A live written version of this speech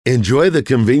Enjoy the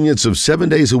convenience of 7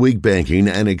 days a week banking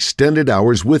and extended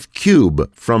hours with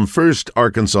Cube from First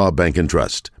Arkansas Bank and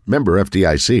Trust. Member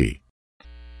FDIC.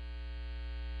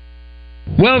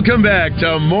 Welcome back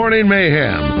to Morning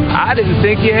Mayhem. I didn't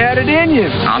think you had it in you.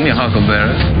 I'm your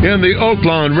huckleberry. In the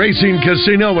Oaklawn Racing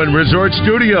Casino and Resort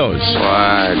Studios.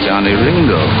 Why, Johnny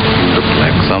Ringo, you look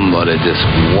like somebody just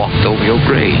walked over your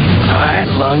grave. All right,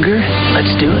 Lunger,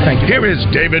 let's do it. Thank you. Here is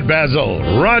David Basil,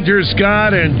 Roger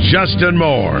Scott, and Justin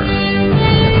Moore.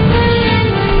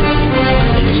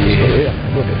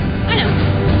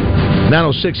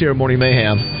 9:06 here at Morning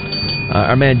Mayhem.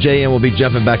 Our man J.M. will be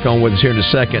jumping back on with us here in a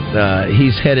second.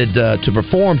 He's headed to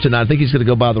perform tonight. I think he's going to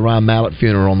go by the Ryan Mallett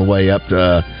funeral on the way up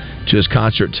to his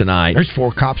concert tonight. There's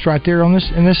 4 cops right there in this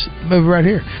movie right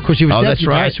here. Of course, he was that's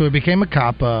right. So he became a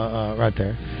cop right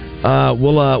there.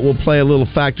 We'll play a little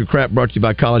fact or crap brought to you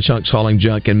by College Hunks Hauling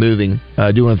Junk and Moving.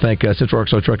 I do want to thank Central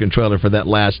Arkansas Truck and Trailer for that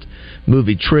last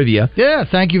movie trivia. Yeah,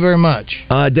 thank you very much.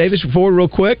 Davis, forward real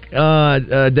quick.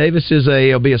 Davis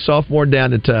will be a sophomore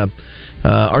down at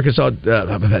Arkansas.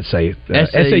 I'm about to say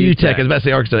SAU Tech. I was about to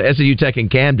say Arkansas. SAU Tech in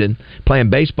Camden,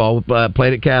 playing baseball.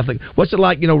 Played at Catholic. What's it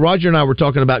like? Roger and I were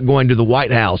talking about going to the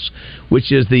White House,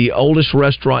 which is the oldest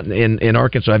restaurant in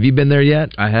Arkansas. Have you been there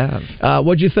yet? I have.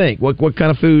 What'd you think? What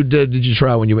kind of food did you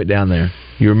try when you went down there?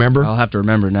 You remember? I'll have to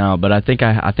remember now, but I think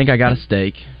I got a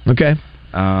steak. Okay.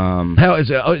 How is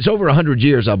it? It's over 100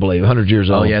 years, I believe. 100 years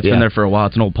old. Oh yeah, it's been there for a while.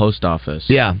 It's an old post office.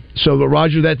 Yeah. So,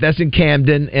 Roger, that's in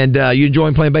Camden, and you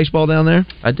enjoying playing baseball down there?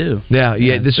 I do. Yeah.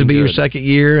 This will be your second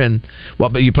year, and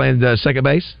but you playing second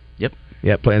base? Yep.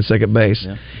 Yeah, playing second base.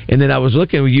 Yeah. And then I was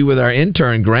looking with you with our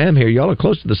intern Graham here. Y'all are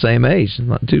close to the same age,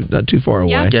 not too far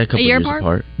away. Yeah, a couple years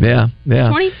apart. Yeah.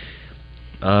 20.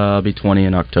 I'll be 20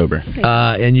 in October. Okay.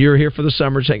 And you're here for the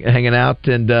summers hanging out.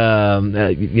 And,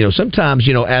 sometimes,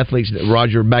 athletes,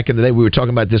 Roger, back in the day, we were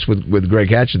talking about this with Greg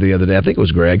Hatcher the other day. I think it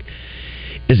was Greg.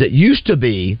 Is it used to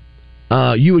be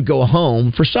you would go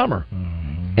home for summer.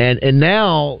 Mm-hmm. And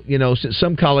now, since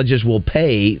some colleges will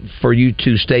pay for you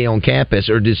to stay on campus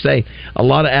or to stay, a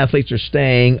lot of athletes are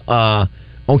staying on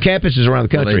campuses around the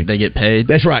country. Well, they get paid.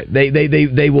 That's right.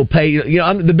 They will pay.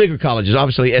 The bigger colleges,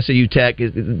 obviously, SAU Tech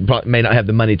may not have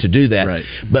the money to do that. Right.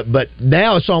 But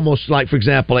now it's almost like, for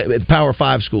example, at Power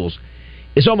 5 schools,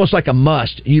 it's almost like a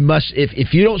must. You must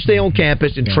if you don't stay on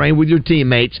campus and train with your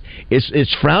teammates,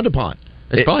 it's frowned upon.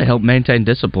 It's probably helped maintain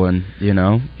discipline.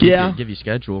 Yeah. Give you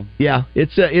schedule. Yeah.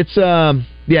 It's by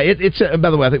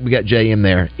the way, I think we got JM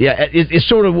there. Yeah. It's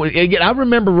sort of again. I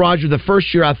remember, Roger, the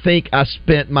first year I think I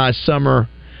spent my summer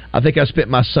at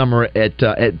Panama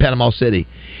City,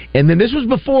 and then this was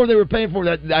before they were paying for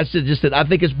that. I said I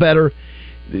think it's better.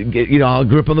 I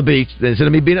grew up on the beach. Instead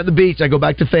of me being at the beach, I go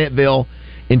back to Fayetteville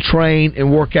and train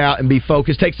and work out and be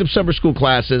focused. Take some summer school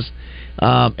classes.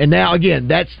 And now again,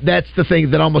 that's the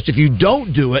thing that almost if you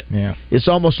don't do it, it's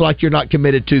almost like you're not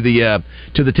committed to the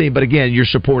team. But again, you're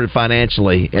supported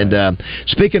financially. Right. And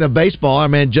speaking of baseball, our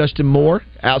man Justin Moore,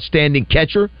 outstanding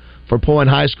catcher for Point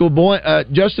High School.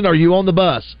 Justin, are you on the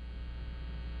bus?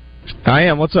 I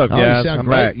am. What's up, guys? You sound I'm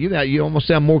great. back. You almost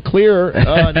sound more clear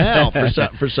now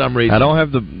for some reason. I don't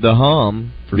have the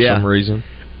hum for some reason.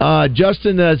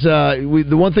 Justin, the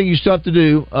one thing you still have to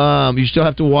do, you still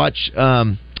have to watch.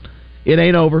 It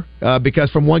ain't over because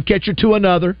from one catcher to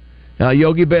another,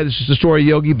 Yogi Bear. This is the story of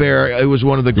Yogi Bear. It was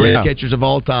one of the greatest catchers of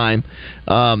all time.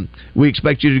 We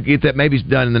expect you to get that maybe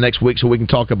done in the next week so we can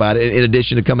talk about it. In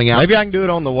addition to coming out, maybe I can do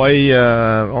it on the way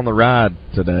on the ride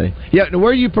today. Yeah. Now,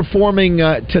 where are you performing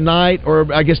tonight,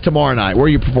 or I guess tomorrow night? Where are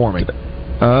you performing?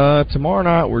 Tomorrow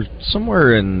night we're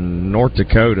somewhere in North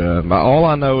Dakota. All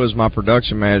I know is my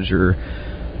production manager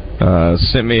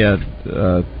sent me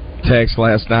a text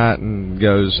last night and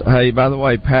goes, "Hey, by the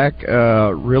way, pack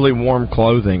really warm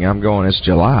clothing." I'm going, "It's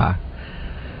July."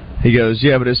 He goes,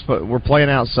 "Yeah, but we're playing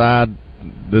outside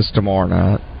this tomorrow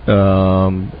night,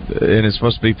 and it's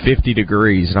supposed to be 50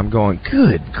 degrees." And I'm going,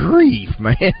 "Good grief,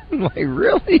 man!" Like,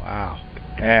 really? Wow.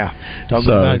 Yeah.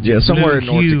 Somewhere in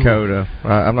North Dakota.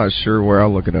 I'm not sure where.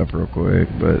 I'll look it up real quick,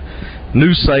 but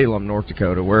New Salem, North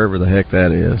Dakota, wherever the heck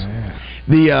that is.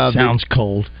 Yeah. Sounds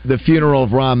cold. The funeral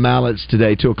of Ryan Mallett's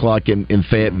today, 2:00 in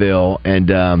Fayetteville, and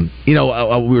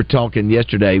we were talking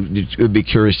yesterday. It would be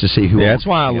curious to see who. Yeah, that's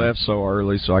why I left so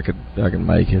early so I can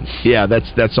make it. Yeah,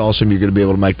 that's awesome. You're going to be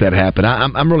able to make that happen.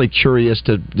 I'm really curious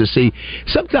to see.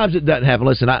 Sometimes it doesn't happen.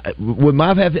 Listen,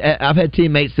 I've had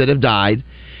teammates that have died,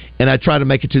 and I try to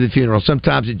make it to the funeral.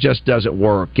 Sometimes it just doesn't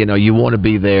work. You want to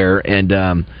be there,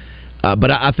 and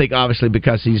But I think obviously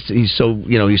because he's so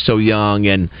he's so young,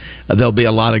 and there'll be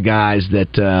a lot of guys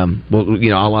that a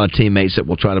lot of teammates that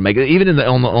will try to make it, even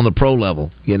on the pro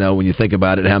level. When you think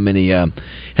about it, how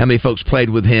many folks played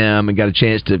with him and got a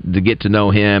chance to get to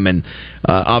know him, and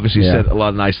obviously said a lot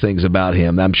of nice things about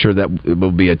him. I'm sure that it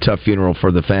will be a tough funeral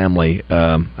for the family.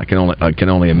 I can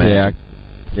only imagine.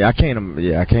 Yeah, I can't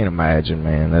imagine,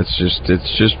 man. It's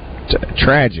just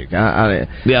tragic.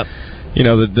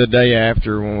 The day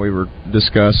after when we were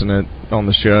discussing it on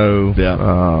the show,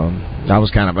 I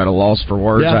was kind of at a loss for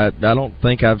words. I don't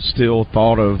think I've still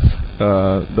thought of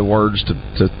the words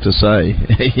to say.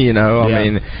 I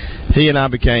mean, he and I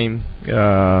became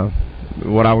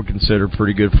what I would consider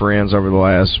pretty good friends over the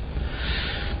last,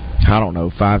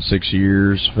 5-6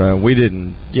 years. We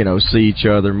didn't, see each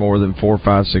other more than 4,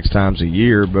 5, 6 times a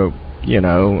year, but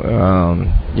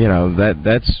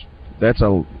that's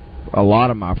a lot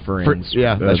of my friends.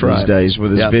 That's right. These days,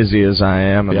 with as busy as I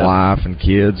am in life and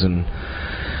kids and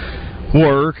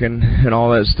work and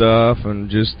all that stuff, and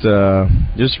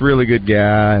just really good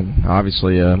guy, and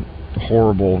obviously a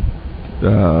horrible,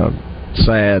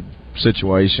 sad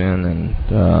situation, and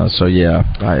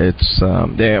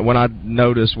when I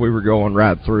noticed we were going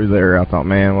right through there, I thought,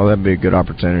 man, well, that'd be a good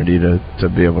opportunity to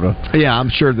be able to I'm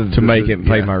sure to make it and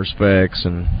pay my respects,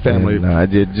 and family. And I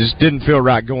didn't feel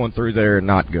right going through there and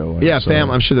not going.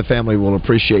 I'm sure the family will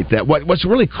appreciate that. What's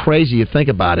really crazy, you think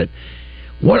about it,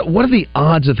 what are the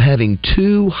odds of having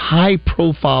two high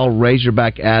profile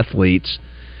Razorback athletes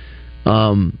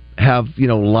have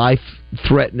life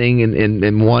threatening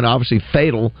and one obviously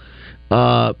fatal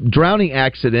drowning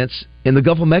accidents in the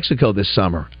Gulf of Mexico this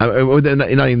summer? Not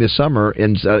even this summer,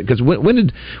 because when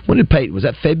did Peyton? Was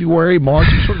that February, March?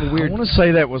 Sort of a weird. I want to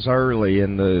say that was early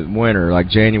in the winter, like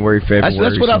January, February.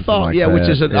 That's what I thought. Like which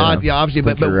is an odd. Yeah, obviously,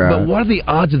 but what are the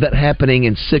odds of that happening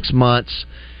in 6 months?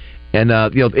 And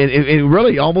it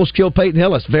really almost killed Peyton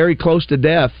Hillis, very close to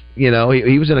death. He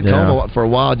was in a coma for a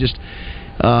while. Just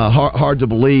hard to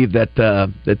believe that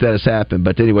has happened.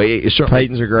 But anyway,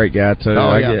 Peyton's a great guy too.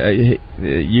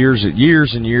 Years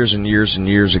and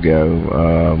years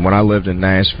ago, when I lived in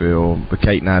Nashville,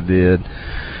 Kate and I did.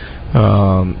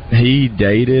 He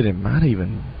dated and might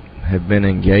even have been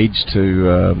engaged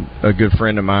to a good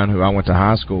friend of mine who I went to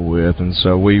high school with, and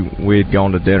so we had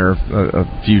gone to dinner a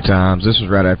few times. This was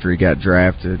right after he got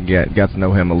drafted, and got to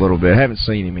know him a little bit. Haven't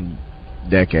seen him in a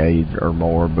decade or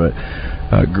more, but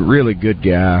really good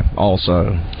guy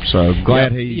also. So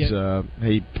glad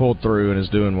he pulled through and is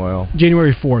doing well.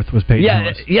 January 4th was Peyton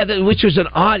Hillis. Which was an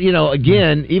odd,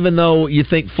 again, even though you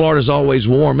think Florida's always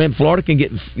warm, man, Florida can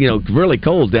get really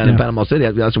cold down in Panama City.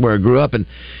 That's where I grew up, and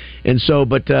so,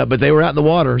 but they were out in the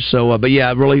water. So,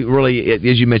 really, really,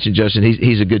 as you mentioned, Justin,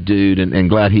 he's a good dude, and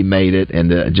glad he made it,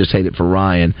 and just hate it for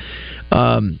Ryan.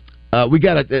 We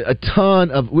got a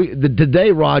ton of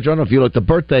today, Roger. I don't know if you look. The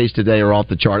birthdays today are off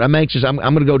the chart. I'm anxious. I'm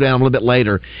going to go down a little bit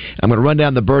later. I'm going to run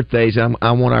down the birthdays.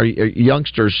 I want our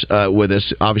youngsters with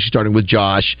us, obviously starting with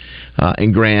Josh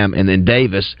and Graham, and then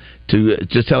Davis, to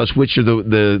just tell us which are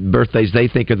the birthdays they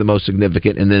think are the most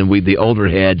significant, and then the older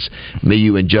heads, me,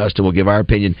 you, and Justin, will give our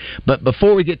opinion. But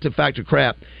before we get to Fact or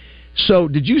Crap, so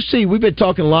did you see? We've been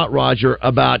talking a lot, Roger,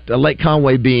 about Lake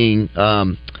Conway being.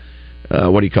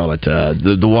 What do you call it?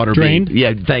 The water drained?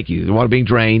 Thank you. The water being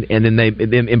drained, and then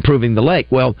them improving the lake.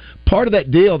 Well, part of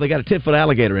that deal, they got a 10-foot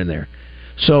alligator in there.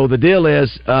 So the deal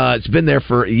is, it's been there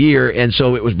for a year, and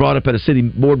so it was brought up at a city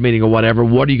board meeting or whatever.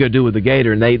 What are you going to do with the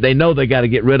gator? And they know they got to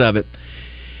get rid of it.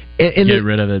 And get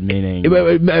rid of it, meaning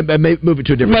move it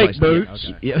to a different place.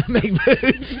 Boots. Make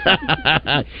boots.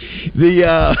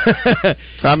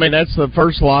 I mean, that's the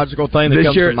first logical thing that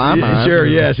comes to my mind. Sure,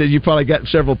 yes. You probably got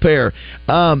several pair.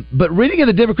 But reading in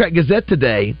the Democrat Gazette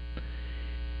today,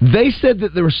 they said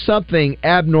that there was something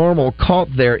abnormal caught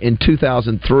there in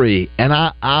 2003, and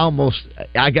I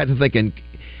got to thinking,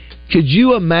 could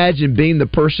you imagine being the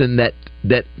person that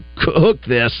hooked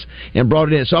this and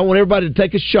brought it in? So I want everybody to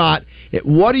take a shot.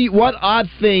 What odd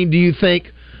thing do you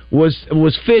think was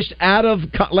fished out of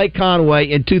Lake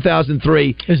Conway in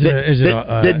 2003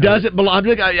 that doesn't belong?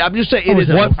 I'm just saying, it is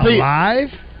alive.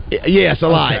 Yes,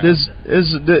 alive. Okay.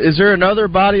 Is there another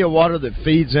body of water that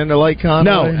feeds into Lake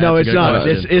Conway? No, it's not.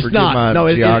 It's not. No,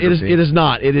 it is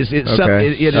not.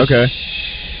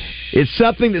 It's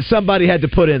something that somebody had to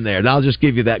put in there, and I'll just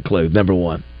give you that clue. Number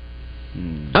one.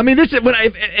 I mean,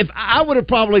 if I would have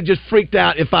probably just freaked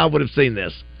out if I would have seen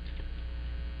this.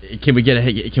 Can we get a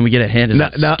hint? Is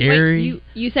it scary? Wait,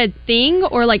 you said thing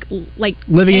or like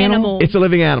living animal? It's a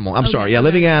living animal. I'm sorry. Yeah,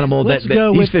 living animal. Let's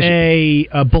go with a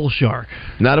bull shark.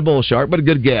 Not a bull shark, but a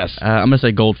good guess. I'm going to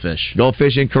say goldfish.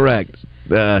 Goldfish, incorrect.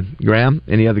 Graham,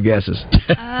 any other guesses?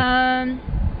 I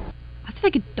think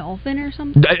like a dolphin or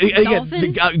something.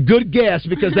 Dolphin? Good guess,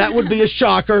 because that would be a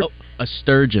shocker. A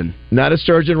sturgeon. Not a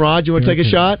sturgeon, Rod. You want to take a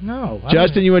shot? No.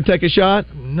 Justin, you want to take a shot?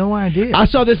 No idea. I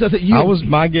saw this. I thought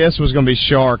my guess was going to be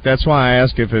shark. That's why I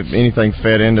asked if anything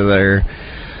fed into there.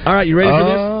 All right, you ready for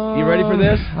this? You ready for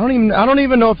this? I don't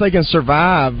even know if they can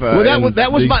survive. Well,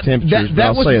 that was these my temperatures.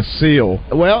 that was say a seal.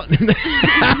 Well,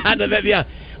 yeah.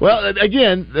 Well,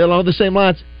 again, along the same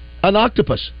lines, an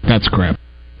octopus. That's crap.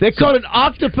 They caught an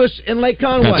octopus in Lake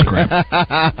Conway. That's crap.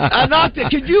 An octopus.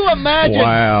 Could you imagine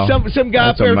some guy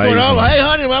up there going, "Oh, hey,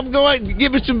 honey, I'm going to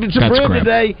give us some bread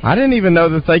today." I didn't even know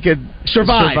that they could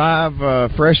survive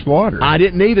fresh water. I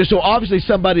didn't either. So obviously,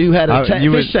 somebody who had a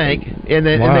fish tank and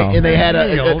they had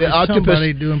an octopus.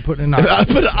 Somebody putting an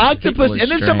octopus. Put an octopus, and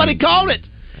then somebody caught it.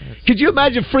 Could you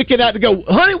imagine freaking out to go,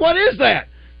 "Honey, what is that?"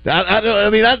 That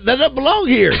doesn't belong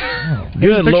here.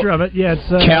 Good. A picture of it. Yeah, it's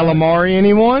calamari.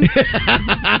 Anyone?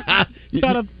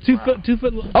 Got a 2 foot.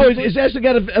 Oh, it's actually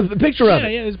got a picture of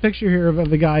it. Yeah, there's a picture here of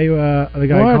the guy who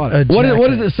caught it.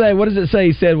 What does it say? What does it say?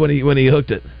 He said when he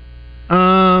hooked it.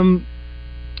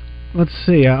 Let's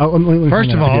see.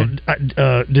 First of all,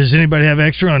 does anybody have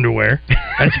extra underwear?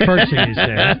 That's the first thing he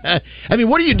said. I mean,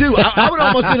 what do you do? I would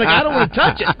almost be like, I don't want to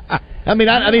touch it. I mean,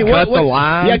 cut the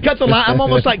line. Yeah, cut the line. I'm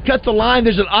almost like, cut the line.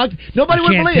 There's an octopus. Nobody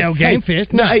would believe it. Game fish.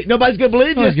 No, hey, nobody's going to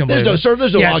believe you. There's no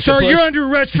octopus. Sir, you're under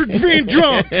arrest for being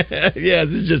drunk. Yeah,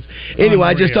 this is just. Anyway,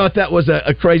 I just thought that was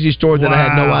a crazy story that I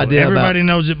had no idea Everybody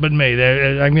knows it but me.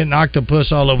 I'm getting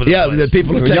octopus all over the place. Yeah, the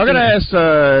people are y'all going to ask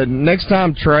next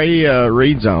time Trey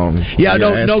reads on. Yeah,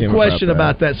 no question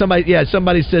about that.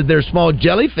 Somebody said there's small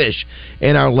jellyfish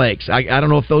in our lakes. I don't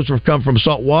know if those have come from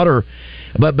salt water.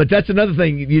 But that's another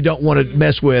thing you don't want to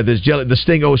mess with is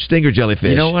the stinger jellyfish.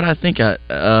 You know what? I think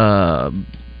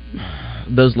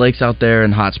those lakes out there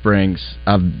in Hot Springs,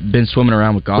 I've been swimming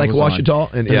around with goggles like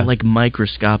Washita, and they're like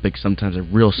microscopic. Sometimes they're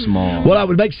real small. Well, it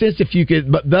would make sense if you could.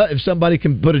 But if somebody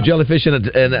can put a jellyfish in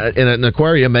an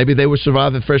aquarium, maybe they would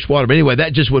survive in fresh water. But anyway,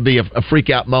 that just would be a freak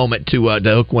out moment to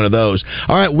hook one of those.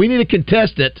 All right, we need a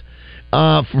contestant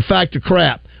for Fact or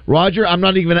Crap. Roger, I'm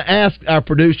not even going to ask our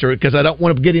producer because I don't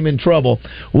want to get him in trouble.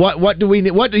 What do we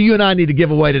need? What do you and I need to give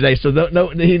away today? So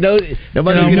nobody. No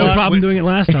problem doing it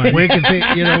last time. We can.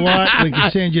 You know what? We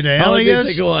can send you to Elias.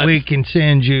 We can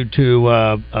send you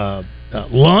to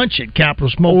lunch at Capital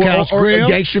Smokehouse Grill, or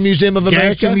Gangster Museum of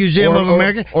America,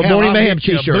 or Morning Mayhem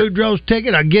T-shirt. Boudreaux's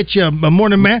ticket. I'll get you a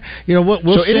Morning Mayhem. You know what?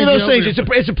 So any of those things.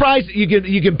 It's a prize.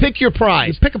 You can pick your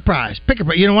prize. Pick a prize.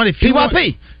 You know what? If you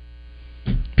PYP.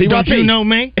 Don't you know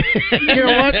me? You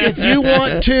know what? If you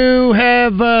want to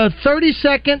have 30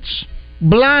 seconds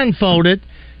blindfolded,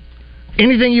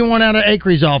 anything you want out of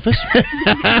Acree's office, we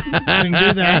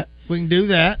can do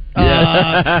that. You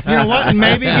know what?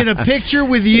 Maybe get a picture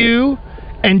with you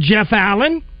and Jeff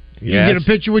Allen. You get a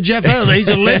picture with Jeff Allen. He's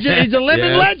a legend. He's a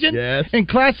living legend in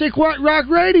classic rock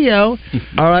radio.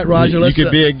 All right, Roger. You could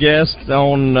be a guest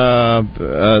on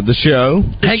the show.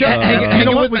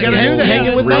 Hanging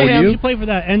with Mayhem. You play for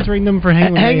that. Entering them for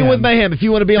Hanging with Mayhem. If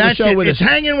you want to be on the show with us, it's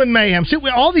Hanging with Mayhem. See,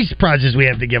 all these prizes we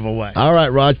have to give away. All right,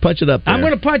 Raj, punch it up there. I'm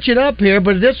going to punch it up here,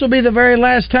 but this will be the very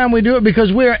last time we do it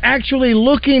because we are actually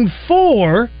looking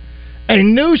for a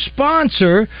new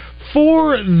sponsor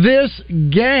for this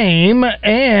game,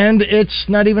 and it's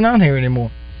not even on here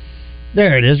anymore.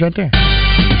 There it is, right there.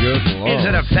 Is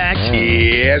it a fact?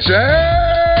 Yes, sir.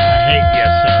 I hate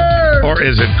yes, sir. Or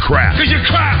is it crap? Because you're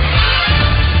crap.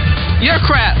 You're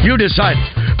crap. You decide.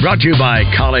 Brought to you by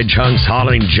College Hunks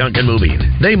Hauling Junk and Moving.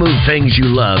 They move things you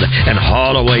love and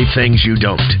haul away things you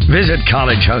don't. Visit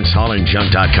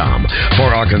collegehunkshaulingJunk.com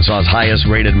for Arkansas's highest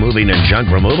rated moving and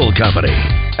junk removal company.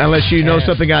 Unless you know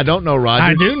something I don't know, Roger.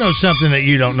 I do know something that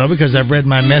you don't know because I've read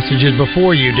my messages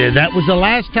before you did. That was the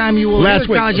last time you were last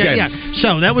week. Okay. Yeah.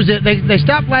 So that was it. They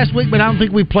stopped last week, but I don't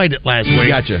think we played it last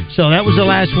week. Gotcha. So that was the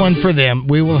last one for them.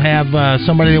 We will have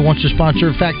somebody that wants to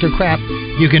sponsor Fact or Crap.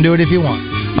 You can do it if you want.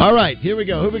 All right, here we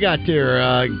go. Who we got here?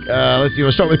 Let's see.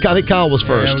 We'll start with I think Kyle was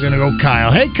first. Yeah, we're going to go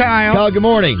Kyle. Hey, Kyle. Kyle, good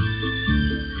morning.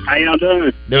 How y'all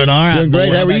doing? Doing all right. Doing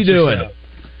great. How are you doing?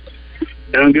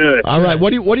 Doing good. All right.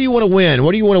 What do you want to win?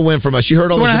 What do you want to win from us? You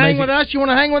heard all this amazing... You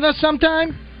want to hang with us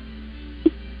sometime?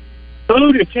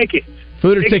 Food or tickets.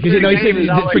 Food or tickets? No, he said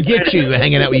forget you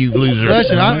hanging out with you losers.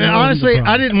 Listen, honestly,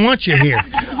 I didn't want you here.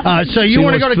 So you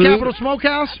want to go to Capital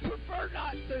Smokehouse?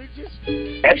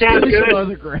 That sounds good. Some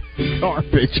other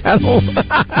garbage. I don't.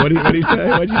 What did he say?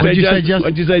 What'd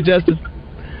you say, Justin?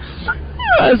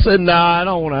 I said, I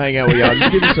don't want to hang out with y'all.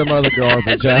 Just give me some other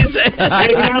garbage.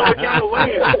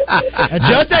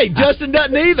 Justin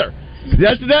doesn't either.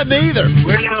 That me either.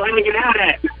 Where y'all hanging out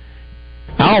at?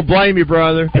 I don't blame you,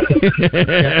 brother.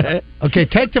 Okay,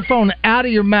 take the phone out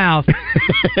of your mouth,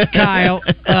 Kyle.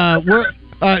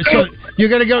 So you're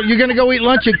gonna go eat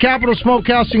lunch at Capital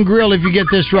Smokehouse and Grill if you get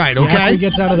this right. Okay. After he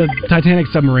gets out of the Titanic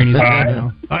submarine, he's All right right.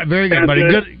 now. All right, very good, buddy.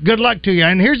 Good luck to you.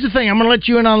 And here's the thing: I'm going to let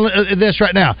you in on this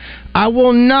right now. I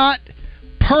will not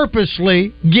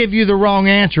purposely give you the wrong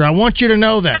answer. I want you to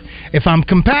know that. If I'm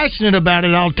compassionate about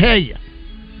it, I'll tell you.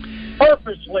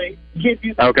 Purposely give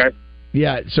you. Okay.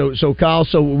 Yeah, so Kyle,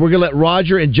 we're gonna let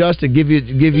Roger and Justin give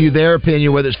you their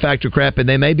opinion whether it's fact or crap, and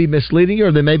they may be misleading you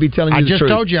or they may be telling you the truth. I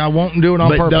just told you I won't do it on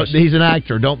purpose. He's an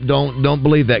actor. Don't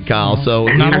believe that, Kyle. No, so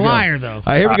not a liar though. All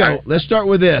right, here we go. Right. Let's start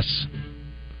with this.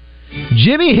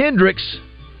 Jimi Hendrix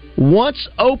once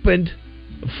opened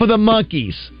for the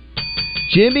Monkees.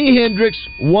 Jimi Hendrix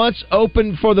once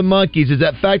opened for the Monkees. Is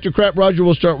that fact or crap, Roger?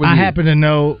 We'll start with you. I happen to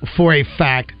know for a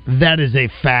fact that is a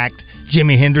fact.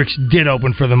 Jimi Hendrix did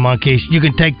open for the Monkees. You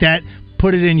can take that,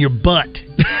 put it in your butt,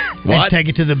 and take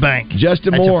it to the bank.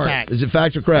 Justin That's Moore, a fact. is it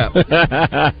fact or crap?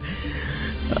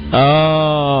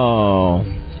 Oh.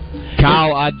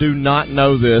 Kyle, I do not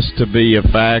know this to be a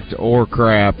fact or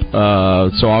crap,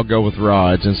 so I'll go with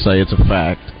Raj and say it's a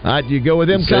fact. All right, do you go with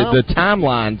him, Kyle? The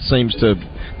timeline seems to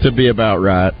be about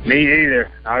right. Me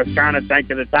either. I was trying to think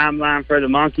of the timeline for the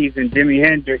Monkees and Jimi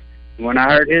Hendrix. When I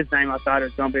heard his name, I thought it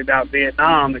was going to be about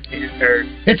Vietnam. It's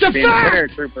a being fact! A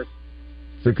paratrooper.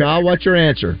 So, Kyle, what's your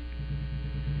answer?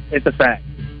 It's a fact.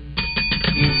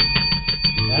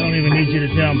 I don't even need you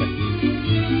to tell me.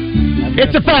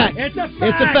 It's a fact. It's a fact.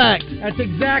 It's a fact. That's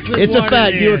exactly it's what a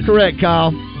fact. it is. You were correct, Kyle.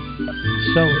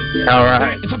 So, all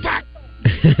right. It's a fact.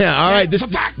 All right, this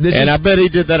and I bet he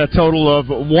did that a total of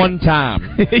one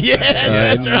time. Yeah,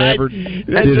 that's right. Never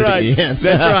That's did right. it again.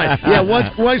 That's right. Yeah,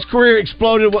 once his career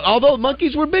exploded, although the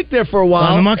Monkees were big there for a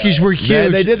while. The Monkees were huge. Yeah,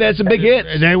 they did. They had some big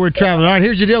hits. They were traveling. All right,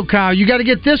 here's the deal, Kyle. You got to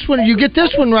get this one. You get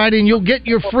this one right, and you'll get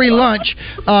your free lunch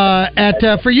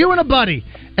for you and a buddy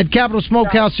at Capital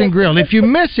Smokehouse and Grill. If you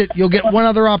miss it, you'll get one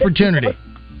other opportunity.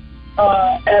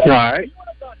 All right.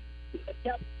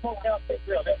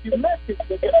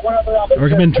 Or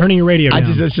you've been turning your radio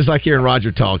down. It's just like hearing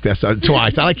Roger talk. That's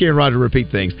twice. I like hearing Roger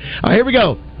repeat things. All right, here we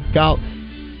go. Kyle,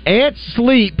 ants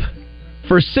sleep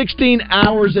for 16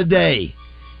 hours a day.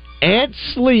 Ants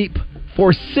sleep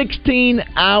for 16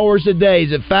 hours a day.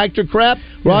 Is it fact or crap?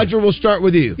 Roger, we'll start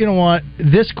with you. You know what?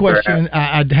 This question,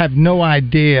 I have no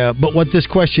idea, but what this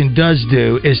question does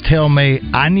do is tell me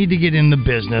I need to get in the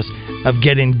business of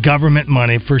getting government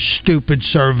money for stupid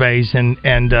surveys and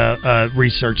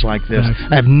research like this.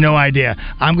 I have no idea.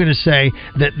 I'm going to say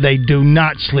that they do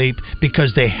not sleep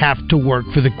because they have to work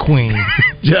for the Queen.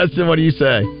 Justin, what do you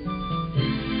say?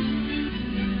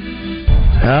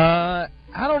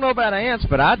 I don't know about ants,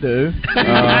 but I do.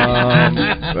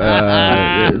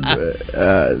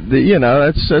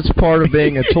 That's part of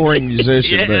being a touring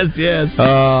musician. Yes.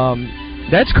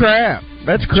 That's crap.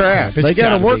 That's crap. They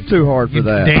got to work too hard for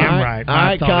that. Damn right. All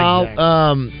right, Kyle.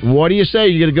 What do you say?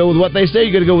 You going to go with what they say?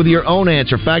 You going to go with your own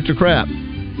answer, fact or crap?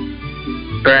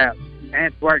 Crap.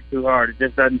 Ants work too hard. It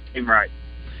just doesn't seem right.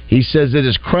 He says it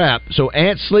is crap. So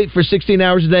ants sleep for 16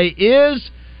 hours a day is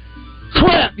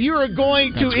crap. You are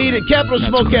going to eat at Capital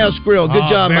Smokehouse Grill. Good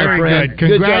job, my friend.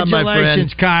 Good job, my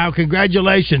friend. Congratulations, Kyle.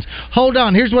 Congratulations. Hold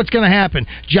on. Here's what's going to happen.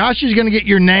 Josh is going to get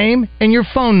your name and your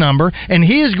phone number, and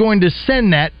he is going to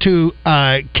send that to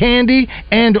Candy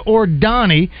and or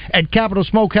Donnie at Capital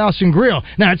Smokehouse and Grill.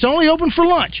 Now, it's only open for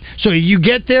lunch, so you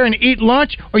get there and eat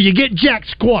lunch, or you get jack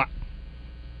squat.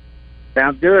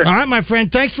 Sounds good. All right, my friend.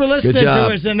 Thanks for listening to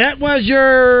us, and that was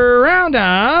your round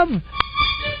of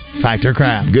fact or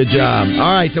crap. Good job.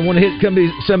 All right, I want to hit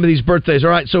some of these birthdays. All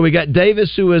right, so we got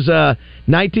Davis, who is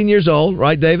 19 years old,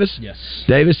 right, Davis? Yes.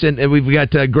 Davis, and we've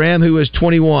got Graham, who is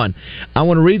 21. I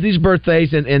want to read these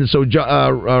birthdays, and so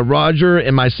Roger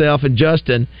and myself and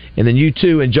Justin, and then you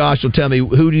two and Josh will tell me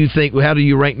who do you think, how do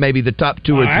you rank maybe the top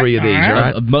two or three of these, all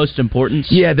right? Of most importance?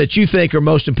 Yeah, that you think are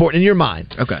most important in your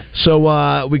mind. Okay.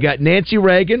 So we got Nancy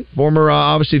Reagan, former,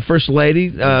 obviously, First Lady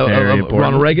of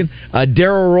Ronald Reagan.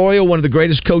 Darryl Royal, one of the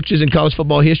greatest coaches in college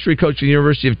football history, coach at the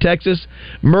University of Texas.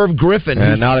 Merv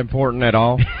Griffin. Not important at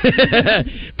all.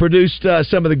 Produced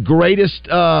some of the greatest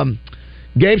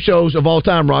game shows of all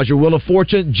time, Roger. Wheel of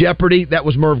Fortune, Jeopardy. That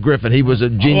was Merv Griffin. He was a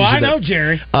genius. Oh, I know,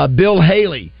 Jerry. Bill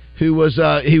Haley, who was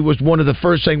he was one of the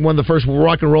first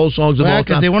rock and roll songs of all time.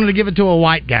 Because they wanted to give it to a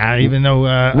white guy, even though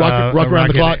Rock Around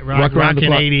the Clock. Rock Around the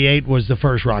Clock. 88 was the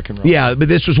first rock and roll. Yeah, but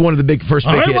this was one of the first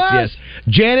big hits. Yes,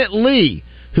 Janet Leigh,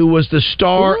 who was the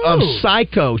star of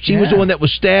Psycho. She was the one that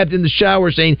was stabbed in the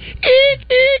shower saying, eek,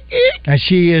 eek, eek. And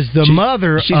she is the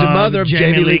mother She's the mother of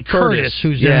Jamie Lee Curtis,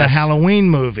 who's in the Halloween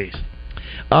movies.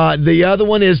 The other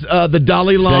one is the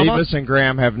Dalai Lama. Davis and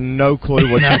Graham have no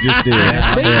clue what you just did.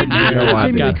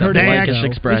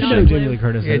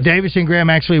 Davis and Graham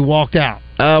actually walked out.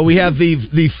 We have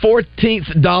the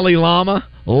 14th Dalai Lama,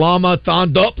 Lama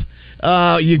Thandup.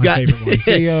 You got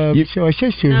so I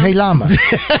says to him, "Hey Lama,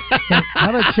 how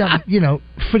about some,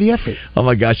 for the effort?" Oh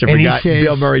my gosh, I forgot.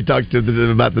 Bill Murray talked to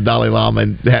them about the Dalai Lama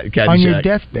and Caddyshack. On your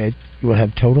deathbed, you will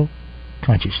have total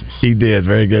consciousness. He did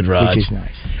very good, Raj. Which is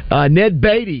nice. Ned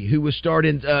Beatty, who was starred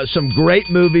in some great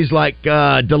movies like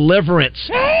Deliverance.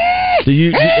 Have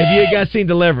you guys seen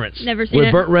Deliverance? Never seen with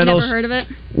it. Burt Reynolds. Never heard of it.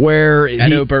 Where I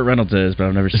know Burt Reynolds is, but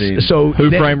I've never seen. So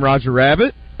Who Framed Roger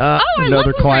Rabbit? I love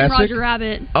another classic. Roger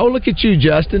Rabbit. Oh, look at you,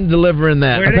 Justin, delivering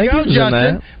that. Where'd it go,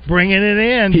 Justin? Bringing it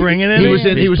in. He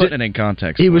was putting it in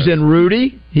context. He was in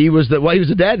Rudy. He was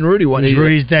the dad in Rudy.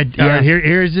 Rudy's dad. All right,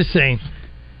 here's the scene.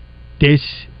 This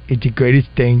is the greatest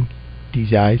thing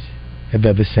these eyes have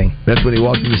ever seen. That's when he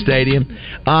walked in the stadium.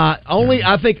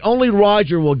 I think only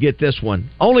Roger will get this one.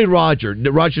 Only Roger.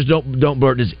 Rogers don't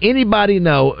Burt. Does anybody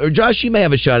know? Or Josh, you may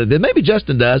have a shot at this. Maybe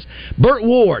Justin does. Burt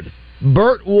Ward.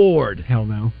 Hell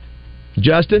no.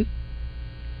 Justin?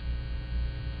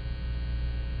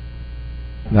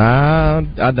 Nah,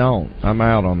 I don't. I'm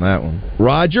out on that one.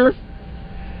 Roger?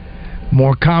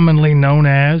 More commonly known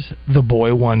as the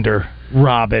Boy Wonder.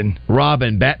 Robin,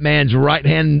 Batman's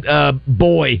right-hand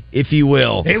boy, if you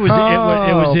will. It was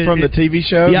from the TV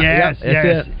show? Yes.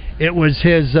 It was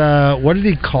his, what did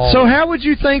he call So it? how would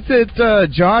you think that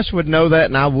Josh would know that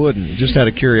and I wouldn't? Just out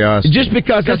of curiosity. Just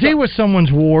because he was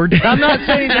someone's ward. I'm not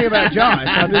saying anything about Josh.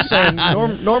 I'm just saying,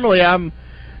 normally I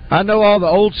know all the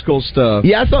old school stuff.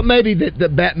 Yeah, I thought maybe that the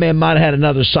Batman might have had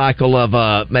another cycle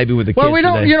of maybe with the kids. Well, we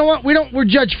don't, today. you know what? We're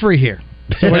judge-free here.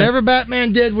 So whatever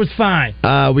Batman did was fine.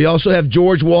 We also have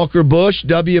George Walker Bush,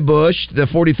 W. Bush, the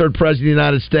 43rd President of the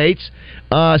United States.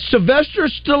 Sylvester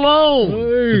Stallone.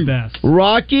 The best.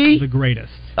 Rocky. The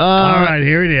greatest. All right,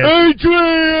 here it is.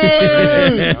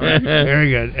 Adrian! All right,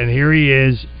 very good. And here he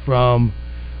is from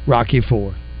Rocky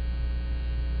IV.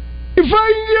 If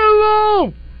I can get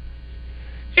along,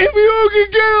 if we all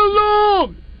can get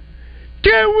along,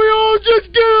 can we all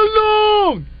just get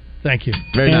along? Thank you.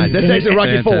 Very nice. That's actually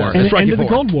Rocky IV. That's Rocky IV. The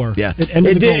Cold War. Yeah,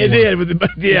 it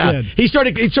did. He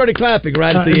started clapping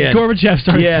right at the end. Gorbachev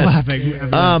started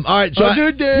clapping. All right. So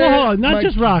not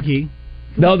just Rocky.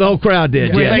 No, the whole crowd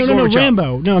did. Yeah. No,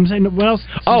 Rambo. No, I'm saying what else?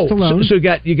 Oh, so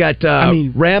you got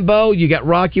Rambo. You got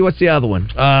Rocky. What's the other one?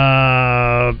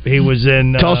 He was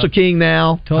in Tulsa King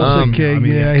now. Tulsa King.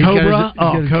 Cobra.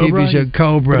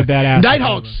 Cobra.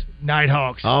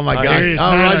 Nighthawks. Oh my God! Roger's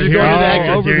going to the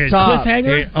actor. Over the top.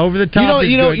 Cliffhanger. Over the top.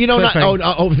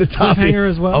 Over the top. Cliffhanger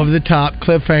as well. Over the top.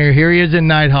 Cliffhanger. Here he is in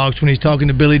Nighthawks when he's talking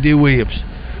to Billy D. Williams.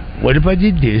 What if I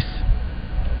did this?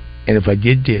 And if I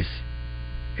did this?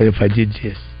 And if I did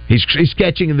this? He's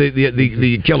sketching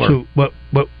the killer. So what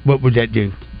would that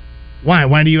do?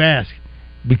 Why do you ask?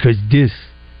 Because this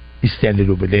is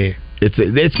standing over there.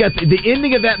 It's got the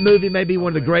ending of that movie may be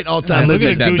one of the great all-time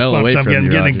movies. I'm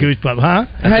getting goosebumps, huh?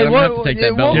 Hey, take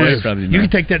that bell away from you. You can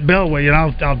take that bell away, and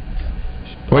I'll.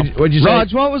 What'd you say?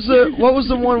 Raj, what was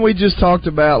the one we just talked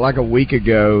about like a week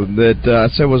ago that I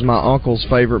said was my uncle's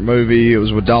favorite movie? It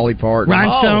was with Dolly Parton.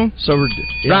 Rhinestone.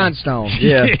 Rhinestone.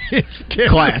 Yeah,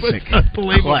 classic.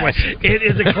 Unbelievable. Classic. It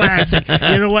is a classic.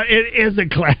 You know what? It is a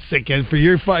classic, and for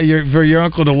your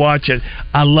uncle to watch it,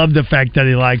 I love the fact that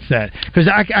he likes that because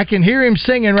I can hear him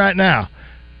singing right now.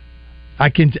 I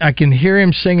can hear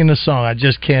him singing the song. I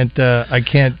just can't. I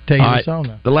can't tell you the song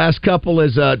now. The last couple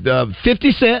is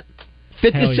 50 Cent.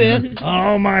 50 Cent.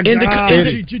 Oh my God. In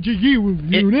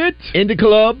the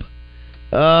Club.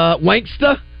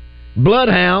 Wanksta.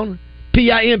 Bloodhound.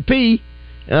 PIMP.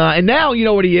 And now you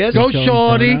know what he is. Go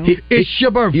Shorty. It's your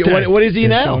birthday. What is he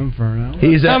now?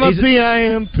 He's a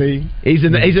PIMP. He's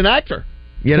an actor.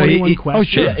 You know,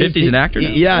 sure. 50's an actor now?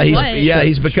 Yeah,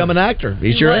 he's become an actor.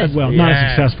 He sure is. Well, not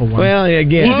a successful one. Well,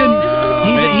 again. He's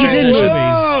in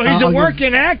movies. He's a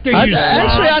working actor.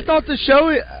 Actually, I thought the show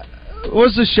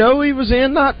he was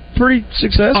in not pretty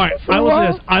successful. All right, I will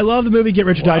say this. I love the movie Get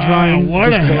Rich or Die Trying.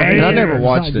 What a hater. I never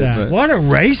watched it. What a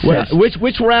racist.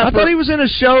 Which rapper? I thought he was in a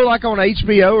show like on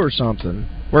HBO or something.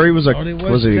 Where he was a cop?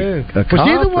 Was he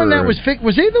the one that was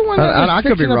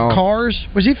fixing up cars?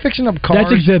 Was he fixing up cars?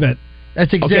 That's Exhibit.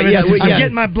 That's Exhibit. Okay, I'm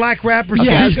getting my black rapper.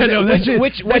 Yeah,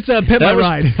 which Pimp My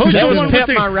Ride? Who's the one with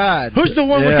my ride? Who's the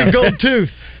one with the gold tooth?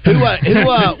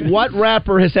 What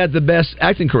rapper has had the best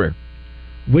acting career?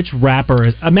 which rapper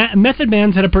is Method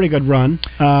Man's had a pretty good run.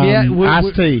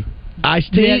 Ice-T.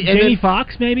 Ice-T, and Jamie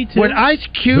Foxx maybe too. Would Ice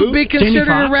Cube be considered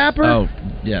a rapper? Oh,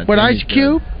 yeah. Would Ice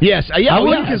Cube? Yes, I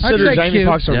wouldn't consider Jamie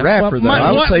Foxx a rapper. Though.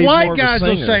 I would say white guys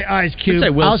will say Ice Cube.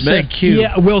 I'll say Cube.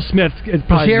 Yeah, Will Smith. Is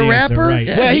he a rapper? Right.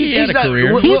 Yeah, well, he had a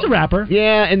career. He's a rapper.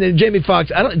 Yeah, and then Jamie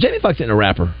Foxx. Jamie Foxx isn't a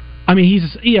rapper. I mean,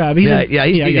 he's I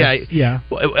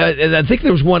think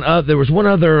there was one other.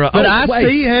 But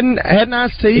Ice-T hadn't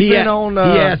Ice-T been on?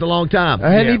 He has a long time.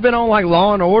 Hadn't he been on like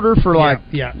Law and Order for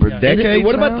decades?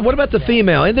 What about the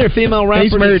female? Isn't there a female rapper?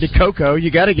 He's married to Coco.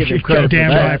 You got to give him credit.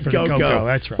 Damn right for Coco.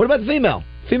 That's right. What about the female?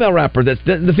 Female rapper. That's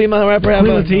the female rapper.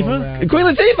 Queen Latifah. Queen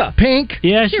Latifah. Pink.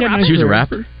 Yeah, she was a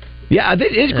rapper. Yeah, I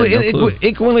think it's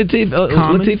Queen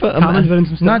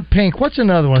Latifah. Not Pink. What's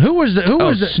another one? Who was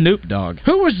the Snoop Dogg?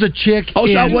 Who was the chick?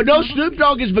 Snoop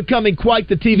Dogg is becoming quite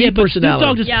the TV personality. Snoop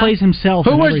Dogg just plays himself.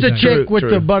 Who was the chick with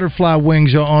the butterfly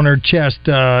wings on her chest?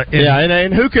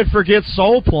 And who could forget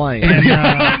Soul Plane?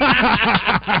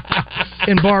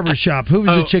 In Barbershop. Who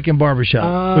was the chick in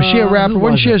Barbershop? Was she a rapper?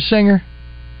 Wasn't she a singer?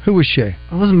 Who was she? It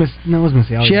wasn't Miss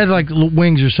Elliott. She had like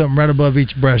wings or something right above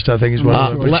each breast, I think is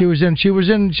what it was. But she was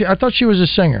in. I thought she was a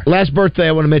singer. Last birthday,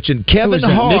 I want to mention Kevin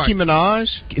Hart. Nicki Minaj.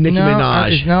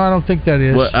 Minaj. No, I don't think that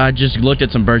is. Well, I just looked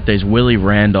at some birthdays. Willie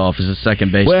Randolph is a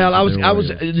second baseman. Well,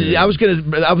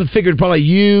 I figured probably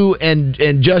you and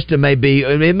Justin may be.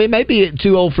 It may be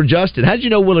too old for Justin. How did you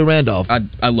know Willie Randolph?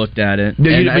 I looked at it.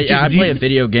 I play a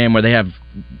video game where they have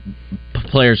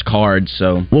players' cards.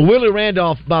 So Willie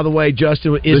Randolph, by the way,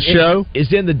 Justin is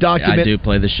in the document. I do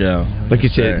play the show. Like you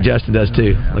said, Justin does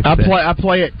too. I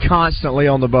play it constantly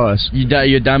on the bus. You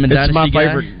a Diamond Dynasty guy? It's my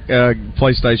favorite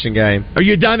PlayStation game. Are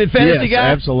you a Diamond Fantasy guy?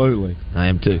 Absolutely. I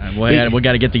am too. We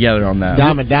got to get together on that.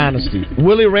 Diamond Dynasty.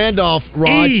 Willie Randolph,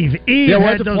 Rod. Eve we had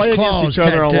have to those play claws against each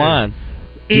other online.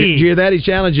 Did you hear that? He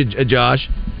challenged Josh.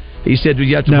 He said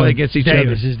you have to play against each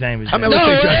other. His name is.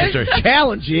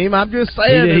 Challenge him. I'm just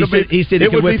saying. He said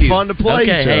it would be fun to play.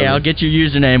 Okay, hey, I'll get your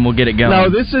username. We'll get it going. No,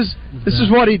 this is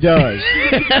what he does.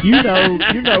 you know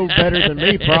better than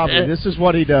me, probably. This is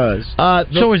what he does.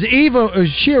 So is Eva?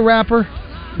 Is she a rapper?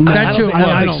 I don't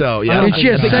think so. Yeah, is she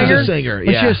a singer? She's a singer.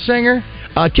 Yeah. Is she a singer?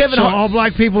 Kevin Hart. All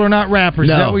black people are not rappers.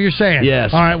 No. Is that what you're saying?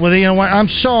 Yes. All right. Well, you know what? I'm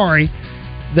sorry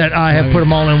that I have put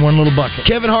them all in one little bucket.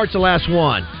 Kevin Hart's the last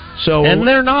one. So, and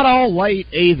they're not all late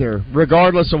either,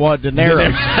 regardless of what De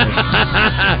Niro.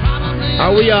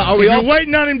 Are we all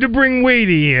waiting on him to bring weed?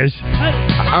 He is.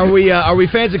 Are we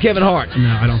fans of Kevin Hart? No,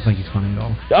 I don't think he's funny at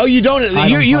all. Oh, you don't?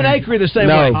 You and Acre are the same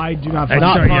way. I do not.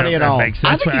 Not funny at all. I think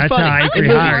he's funny. How Acre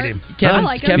hired him.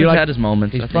 Kevin's had his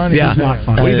moments. He's funny. Yeah. He's not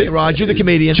funny. What do you think, Rod? You're the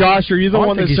comedian. Josh, are you the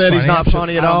one that said he's not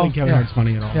funny at all? I don't think Kevin Hart's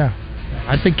funny at all. Yeah.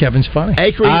 I think Kevin's funny.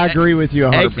 I agree with you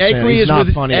 100%. He's not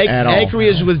funny at all. Acre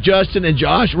is with Justin and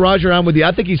Josh. Roger, I'm with you.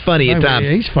 I think he's funny at times.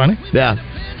 Yeah, he's funny. Yeah.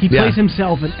 He plays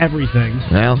himself in everything.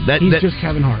 Well, he's just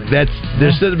Kevin Hart. There's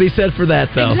something to be said for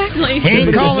that, though. Exactly. He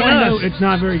ain't calling us. It's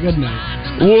not very good now.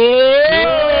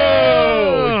 Whoa!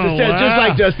 Just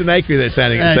like Justin Acre that's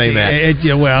saying that.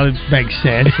 Well, it makes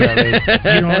sense.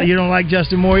 You don't like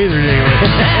Justin Moore either, do you?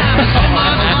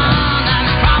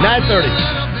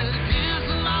 9:30.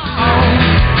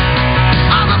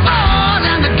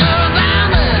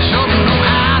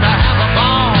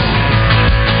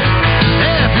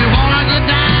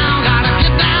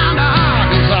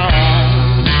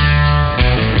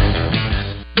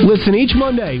 Listen each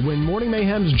Monday when Morning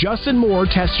Mayhem's Justin Moore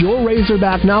tests your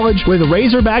Razorback knowledge with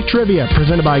Razorback Trivia,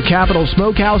 presented by Capital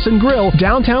Smokehouse and Grill,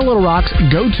 downtown Little Rock's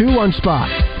go-to lunch spot.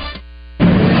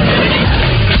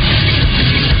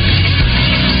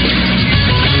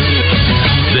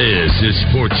 This is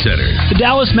SportsCenter. The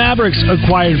Dallas Mavericks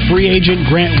acquired free agent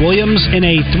Grant Williams in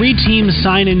a 3-team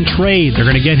sign-in trade. They're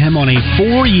going to get him on a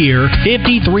 4-year,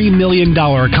 $53 million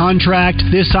contract.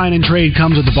 This sign-in trade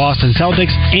comes with the Boston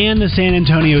Celtics and the San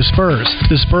Antonio Spurs.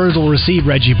 The Spurs will receive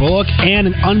Reggie Bullock and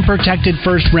an unprotected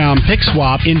first-round pick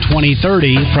swap in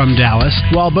 2030 from Dallas,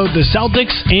 while both the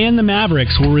Celtics and the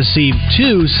Mavericks will receive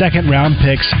 2 second-round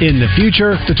picks in the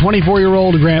future. The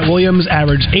 24-year-old Grant Williams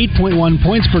averaged 8.1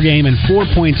 points per game and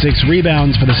 4.6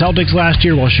 rebounds for the Celtics last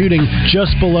year while shooting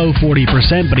just below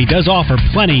 40%, but he does offer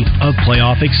plenty of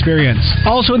playoff experience.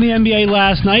 Also in the NBA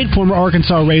last night, former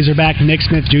Arkansas Razorback Nick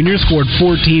Smith Jr. scored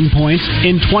 14 points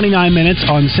in 29 minutes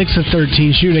on 6 of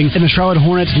 13 shooting in the Charlotte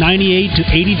Hornets'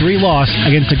 98-83 loss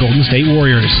against the Golden State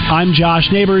Warriors. I'm Josh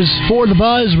Neighbors for the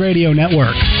Buzz Radio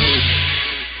Network.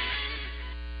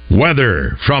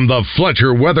 Weather from the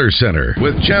Fletcher Weather Center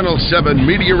with Channel 7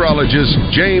 meteorologist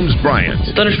James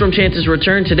Bryant. Thunderstorm chances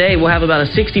return today. We'll have about a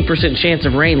 60% chance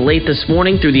of rain late this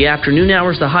morning through the afternoon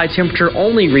hours, the high temperature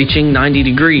only reaching 90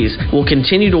 degrees. We'll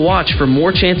continue to watch for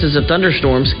more chances of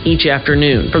thunderstorms each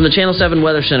afternoon. From the Channel 7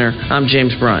 Weather Center, I'm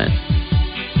James Bryant.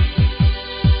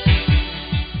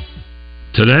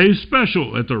 Today's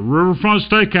special at the Riverfront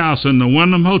Steakhouse in the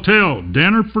Wyndham Hotel.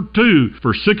 Dinner for two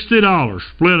for $60.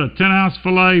 Split a 10-ounce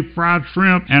filet, fried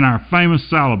shrimp, and our famous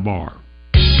salad bar.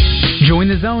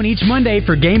 Join the Zone each Monday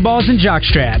for Game Balls and Jock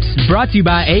Straps. Brought to you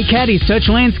by A. Caddy's Touch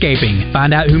Landscaping. Find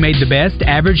out who made the best,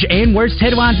 average, and worst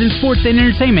headlines in sports and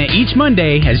entertainment each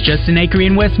Monday as Justin Akery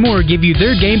and Wes Moore give you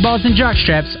their Game Balls and Jock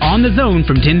Straps on the Zone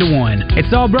from 10 to 1.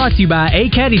 It's all brought to you by A.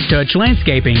 Caddy's Touch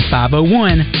Landscaping,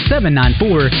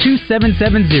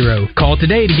 501-794-2770. Call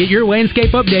today to get your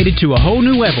landscape updated to a whole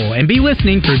new level and be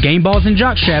listening for Game Balls and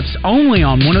Jock Straps only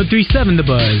on 103.7 The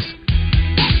Buzz.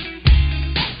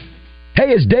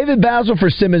 Hey, it's David Basil for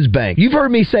Simmons Bank. You've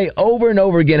heard me say over and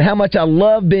over again how much I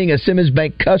love being a Simmons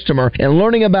Bank customer and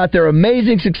learning about their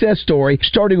amazing success story,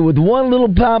 starting with one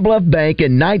little Pine Bluff bank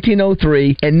in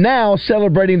 1903 and now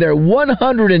celebrating their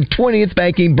 120th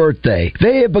banking birthday.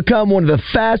 They have become one of the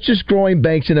fastest growing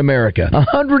banks in America.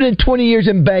 120 years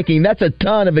in banking, that's a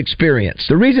ton of experience.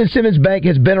 The reason Simmons Bank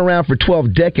has been around for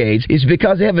 12 decades is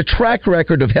because they have a track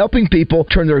record of helping people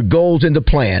turn their goals into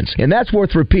plans. And that's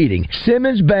worth repeating.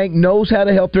 Simmons Bank knows how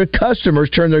to help their customers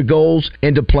turn their goals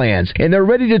into plans. And they're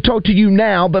ready to talk to you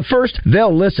now, but first,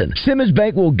 they'll listen. Simmons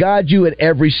Bank will guide you at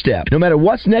every step. No matter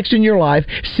what's next in your life,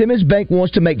 Simmons Bank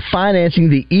wants to make financing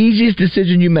the easiest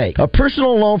decision you make. A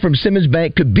personal loan from Simmons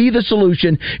Bank could be the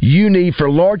solution you need for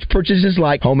large purchases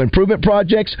like home improvement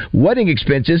projects, wedding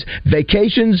expenses,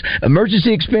 vacations,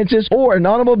 emergency expenses, or an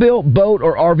automobile, boat,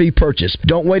 or RV purchase.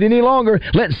 Don't wait any longer.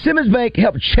 Let Simmons Bank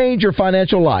help change your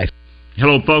financial life.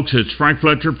 Hello, folks. It's Frank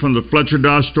Fletcher from the Fletcher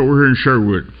Dodge store here in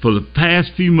Sherwood. For the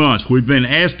past few months, we've been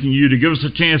asking you to give us a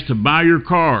chance to buy your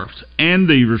cars, and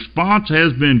the response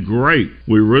has been great.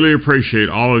 We really appreciate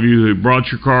all of you who brought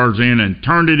your cars in and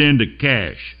turned it into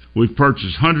cash. We've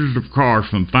purchased hundreds of cars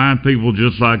from fine people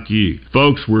just like you.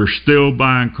 Folks, we're still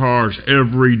buying cars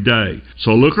every day.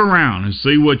 So look around and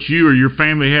see what you or your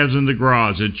family has in the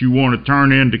garage that you want to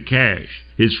turn into cash.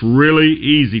 It's really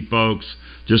easy, folks.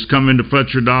 Just come into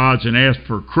Fletcher Dodge and ask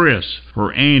for Chris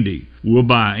or Andy. We'll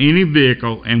buy any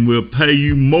vehicle and we'll pay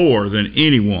you more than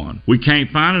anyone. We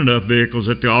can't find enough vehicles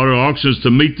at the auto auctions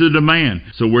to meet the demand,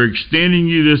 so we're extending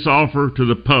you this offer to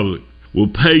the public. We'll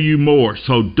pay you more,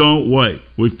 so don't wait.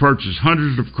 We've purchased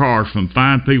hundreds of cars from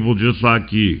fine people just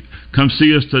like you. Come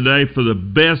see us today for the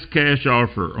best cash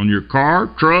offer on your car,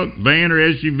 truck, van, or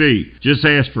SUV. Just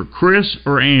ask for Chris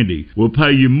or Andy. We'll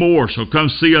pay you more, so come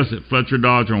see us at Fletcher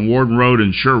Dodge on Warden Road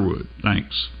in Sherwood.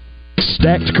 Thanks.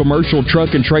 Stacked Commercial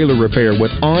Truck and Trailer Repair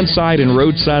with on-site and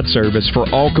roadside service for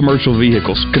all commercial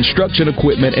vehicles, construction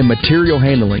equipment, and material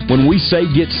handling. When we say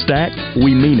get stacked,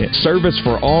 we mean it. Service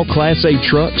for all Class A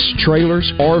trucks,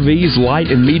 trailers, RVs, light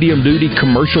and medium-duty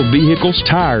commercial vehicles,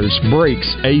 tires,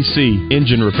 brakes, AC,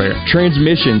 engine repair,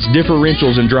 transmissions,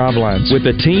 differentials, and drivelines with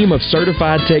a team of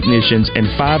certified technicians and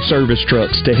 5 service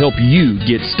trucks to help you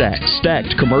get stacked.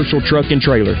 Stacked Commercial Truck and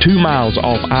Trailer, 2 miles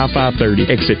off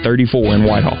I-530, exit 34 in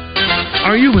Whitehall.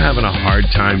 Are you having a hard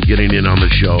time getting in on the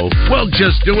show? Well,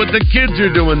 just do what the kids are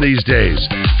doing these days.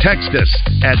 Text us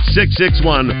at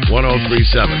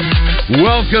 661-1037.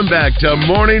 Welcome back to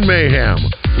Morning Mayhem,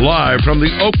 live from the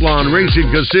Oaklawn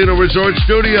Racing Casino Resort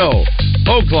Studio.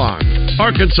 Oaklawn,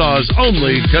 Arkansas's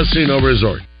only casino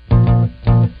resort.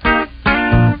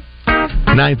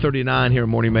 9:39 here at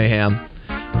Morning Mayhem.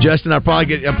 Justin, I'm probably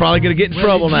going to get in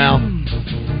trouble now.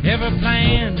 Ever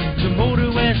planned to motor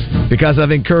west? Because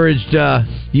I've encouraged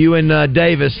you and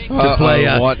Davis to play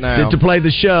to play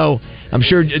the show. I'm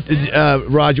sure,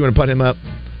 Rod, you want to put him up,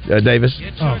 Davis?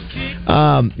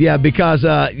 Yeah, because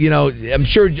I'm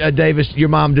sure Davis, your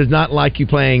mom does not like you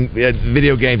playing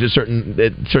video games at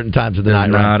certain times of the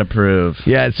night. Not approve.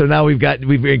 Yeah, so now we've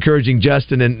encouraging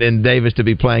Justin and Davis to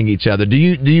be playing each other.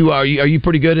 Are you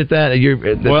pretty good at that?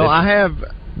 I have.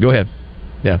 Go ahead.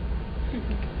 Yeah.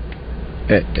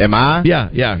 Am I?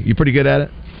 Yeah. You pretty good at it?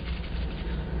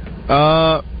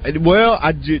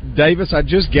 Davis, I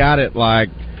just got it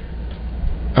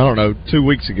 2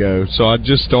 weeks ago, so I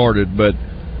just started, but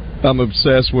I'm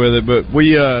obsessed with it. But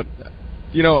we have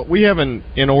an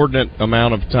inordinate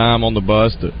amount of time on the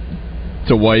bus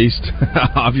to waste,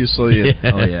 obviously.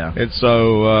 Oh, yeah. And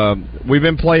so we've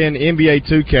been playing NBA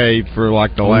 2K for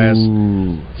the last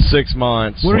 6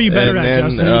 months. What are you better at,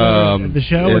 Justin? The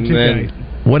show or 2K?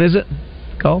 What is it?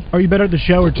 called? Are you better at the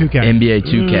show or 2K? NBA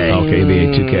 2K. Okay,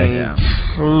 NBA 2K.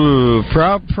 Yeah. Ooh,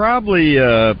 probably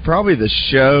the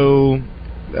show.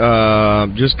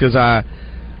 Just because I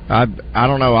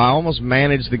don't know. I almost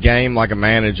manage the game like a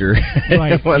manager.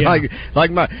 Right,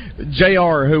 like my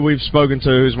JR, who we've spoken to,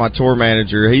 who's my tour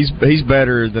manager. He's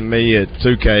better than me at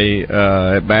 2K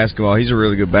at basketball. He's a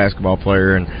really good basketball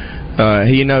player, and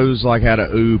he knows like how to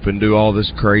oop and do all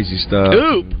this crazy stuff.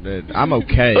 Oop. I'm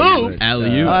okay. Oop.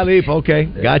 Alley-oop. Alley-oop. Okay,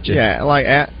 gotcha. Yeah, like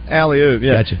alley-oop.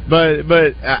 Yeah, gotcha.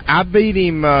 But I beat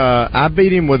him. I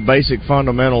beat him with basic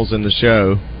fundamentals in the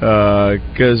show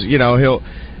because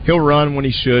he'll run when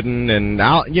he shouldn't, and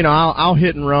I'll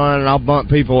hit and run, and I'll bump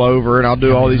people over, and I'll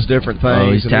do all these different things.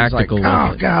 Oh, he's and tactical. He's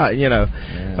like, oh God,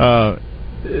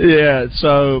 Yeah.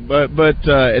 So,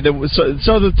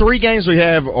 so the three games we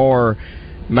have are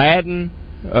Madden,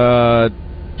 2K,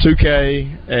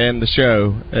 and the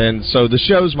show. And so the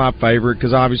show's my favorite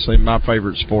because obviously my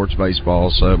favorite sport's baseball.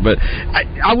 So, but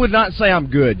I would not say I'm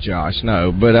good, Josh.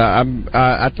 No, but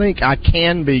I think I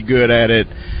can be good at it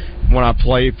when I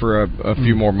play for a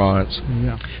few more months.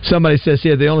 Yeah. Somebody says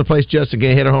here the only place Justin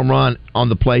can hit a home run on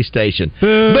the PlayStation.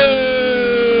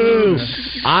 Boo!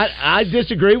 I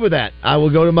disagree with that. I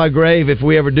will go to my grave if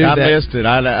we ever do that. I missed it.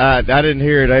 I didn't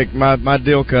hear it. My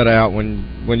deal cut out when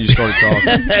you started talking.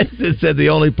 It said the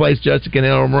only place Justin can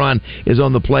hit a home run is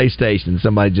on the PlayStation.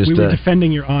 Somebody just we were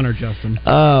defending your honor, Justin.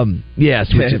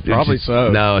 Yes, probably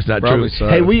so. No, it's not probably true. So.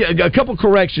 Hey, a couple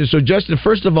corrections. So, Justin,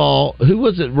 first of all, who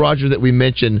was it, Roger, that we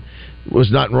mentioned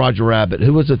was not Roger Rabbit?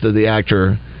 Who was it, the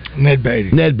actor? Ned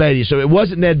Beatty. Ned Beatty. So it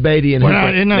wasn't Ned Beatty.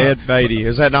 Ned Beatty.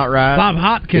 Is that not right? Bob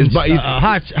Hopkins.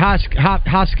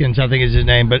 Hoskins, I think is his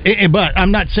name. But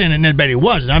I'm not saying that Ned Beatty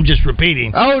wasn't. I'm just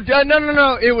repeating. Oh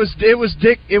no! It was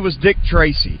Dick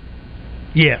Tracy.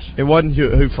 Yes. It wasn't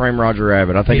Who Framed Roger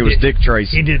Rabbit. I think it was Dick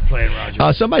Tracy. He did play in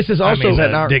Roger. Somebody says also is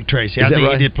that not Dick Tracy. I think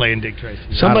he did play in Dick Tracy.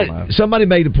 Somebody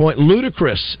made a point.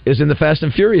 Ludacris is in the Fast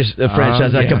and Furious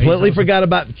franchise. I completely forgot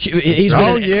about. He's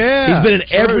been in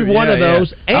every one of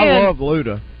those. And I love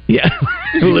Luda. Yeah,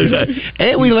 Luda.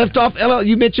 And we left off.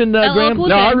 You mentioned Graham.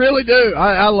 No, I really do.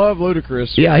 I love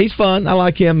Ludacris. Yeah, he's fun. I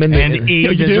like him. And you do? You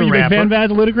been fan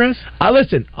bad Ludacris?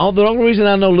 Listen. The only reason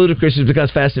I know Ludacris is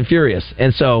because Fast and Furious,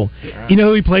 and so you know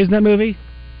who he plays in that movie?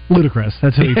 Ludacris.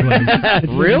 That's who he plays.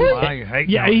 Really?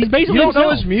 Yeah, he's basically. You don't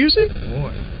know his music?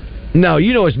 No,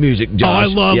 you know his music, Josh. Oh, I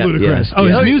love Ludacris. Yeah. Oh,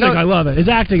 his music, I love it. His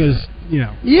acting is.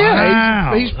 Yeah,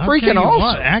 he's freaking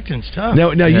awesome. Acting's tough.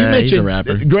 No, you mentioned he's a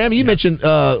rapper. Graham. You mentioned.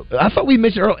 I thought we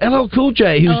mentioned LL Cool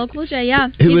J. LL Cool J, yeah.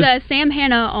 He's Sam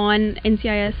Hanna on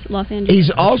NCIS Los Angeles.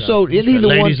 He's also isn't he the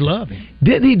Ladies one? love him.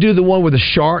 Didn't he do the one with the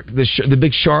shark, the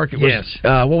big shark? Yes.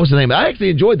 What was the name? I actually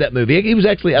enjoyed that movie. He was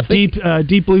actually I think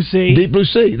Deep Blue Sea. Deep Blue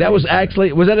Sea. That was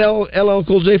actually was that LL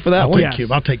Cool J for that one?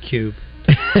 I'll take Cube.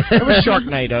 It was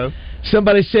Sharknado.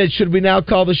 Somebody said, should we now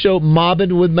call the show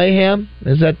Mobbing with Mayhem?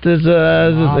 Is that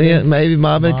maybe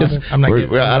Mobbing? Because I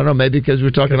don't know, maybe because we're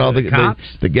talking all the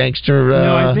gangster.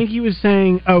 No, I think he was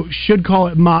saying, should call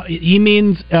it he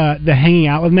means the hanging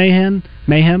out with Mayhem.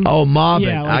 Oh, mobbing.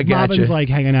 Yeah, I got mobbing's like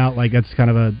hanging out. Like that's kind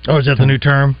of a. Oh, is that the new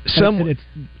term?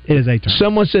 It is a term.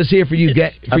 Someone says here for you.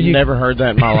 I've never heard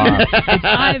that in my life.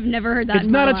 I've never heard that. It's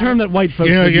not a term that white folks.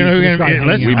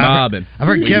 We mobbing. I've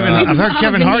heard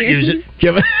Kevin Hart use it.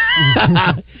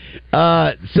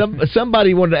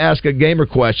 Somebody wanted to ask a gamer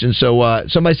question. So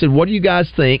somebody said, "What do you guys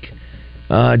think?"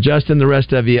 Justin, the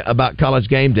rest of you, about College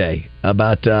Game Day,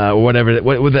 about whatever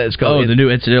what that's called. Oh, the new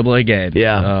NCAA game.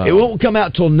 Yeah, it won't come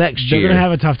out till next year. They're going to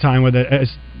have a tough time with it.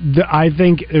 I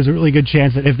think there's a really good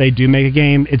chance that if they do make a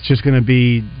game, it's just going to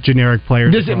be generic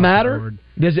players. Does it matter?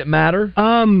 Does it matter?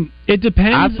 It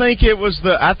depends. I think it was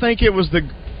the.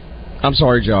 I'm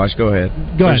sorry, Josh. Go ahead.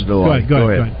 Go ahead.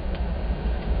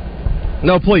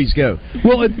 No, please go.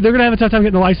 Well, they're going to have a tough time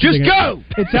getting the license. Just go.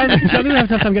 It sounds like they're going to have a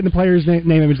tough time getting the player's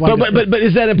name, image, likeness. But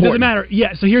is that important? Does it matter?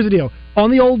 Yeah. So here's the deal. On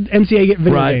the old NCAA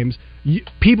video games,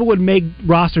 people would make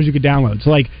rosters you could download.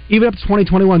 So, like, even up to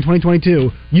 2021,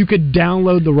 2022, you could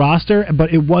download the roster,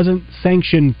 but it wasn't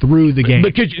sanctioned through the game.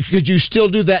 But could you still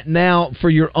do that now for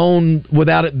your own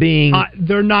without it being?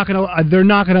 They're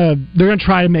gonna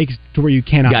try to make it to where you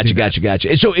cannot. Gotcha.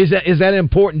 So is that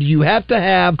important? Do you have to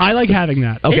have? I like having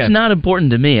that. Okay. It's not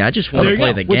important to me. I just want to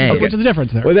play the game. What's the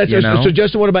difference there? Well, so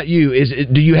Justin, what about you?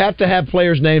 Do you have to have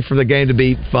players' names for the game to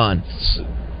be fun?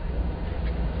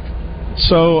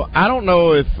 So I don't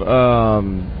know if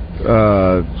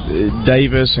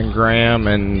Davis and Graham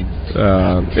and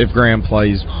if Graham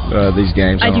plays these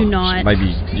games. I do not.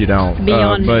 Maybe you don't.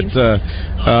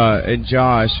 And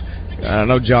Josh, I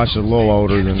know Josh is a little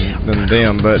older than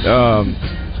them, but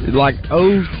like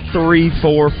 3,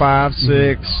 4, 5,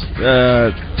 6.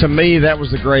 To me, that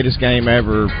was the greatest game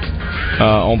ever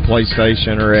on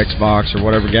PlayStation or Xbox or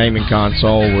whatever gaming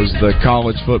console was the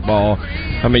college football.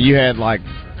 I mean, you had like,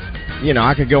 you know,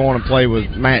 I could go on and play with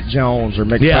Matt Jones or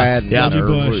McFadden.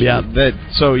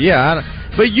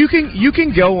 But you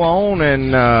can go on and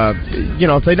you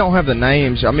know, if they don't have the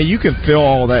names, I mean, you can fill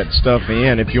all that stuff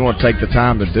in if you want to take the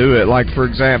time to do it. Like, for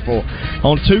example,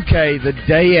 on 2K, the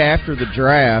day after the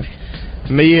draft,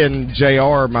 me and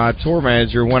JR, my tour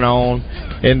manager, went on,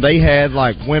 and they had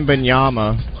like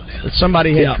Wembanyama.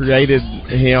 Somebody had created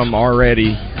him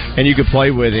already, and you could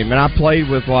play with him. And I played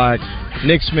with like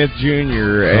Nick Smith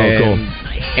Jr. and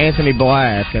Anthony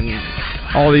Black and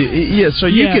all the so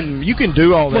you can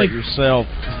do all that like, yourself.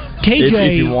 KJ,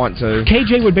 if you want to.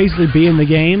 KJ would basically be in the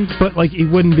game, but like it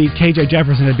wouldn't be KJ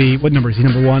Jefferson. It'd be, what number is he?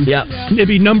 Number 1. Yeah, it'd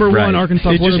be number 1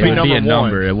 Arkansas. It'd just be number a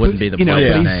number. It wouldn't be the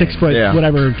player name. 6 foot,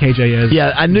 whatever KJ is.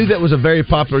 Yeah, I knew that was a very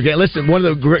popular game. Listen, one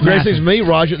of the greatest things for me,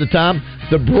 Roger, at the time,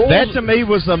 the Broyles. That to me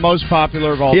was the most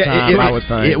popular of all time. I would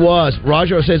think it was.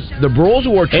 Roger says the Broyles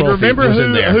Award trophy was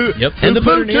in there. And the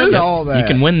boot too. All that. You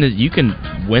can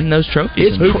win those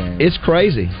trophies. It's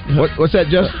crazy. What's that,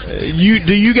 Justin?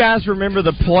 Do you guys remember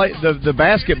the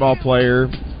basketball player,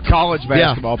 college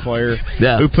basketball player,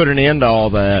 who put an end to all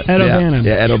that? Ed O'Bannon.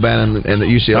 Yeah, Ed O'Bannon and the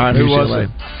UCLA. Who was it?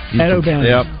 Ed O'Bannon.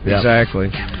 Yep,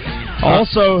 exactly.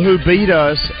 Also, who beat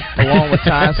us along with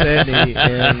Ty Sedney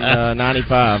in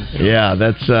 '95? Yeah,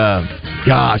 that's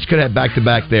gosh, could have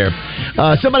back-to-back there.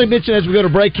 Somebody mentioned as we go to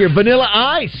break here, Vanilla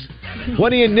Ice.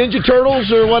 What, he in Ninja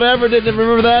Turtles or whatever? Didn't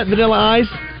remember that? Vanilla Ice.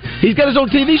 He's got his own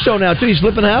TV show now too. He's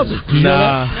flipping houses.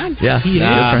 Nah. Yeah.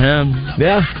 Good for him.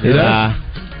 Yeah.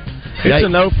 It's a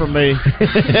no for me.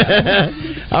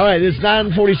 All right, it's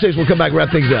 9:46. We'll come back and wrap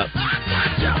things up.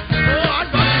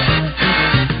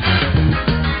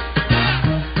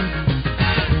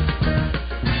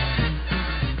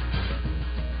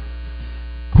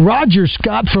 Roger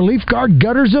Scott for Leaf Guard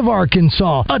Gutters of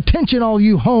Arkansas. Attention all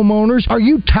you homeowners. Are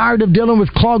you tired of dealing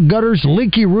with clogged gutters,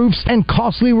 leaky roofs, and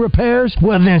costly repairs?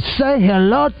 Well then say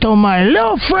hello to my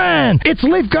little friend. It's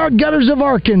Leaf Guard Gutters of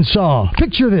Arkansas.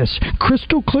 Picture this.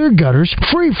 Crystal clear gutters,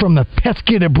 free from the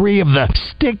pesky debris of the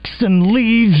sticks and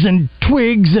leaves and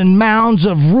twigs and mounds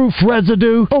of roof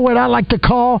residue, or what I like to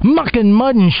call muck and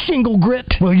mud and shingle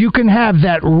grit. Well, you can have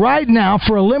that right now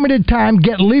for a limited time.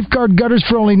 Get Leaf Guard Gutters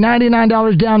for only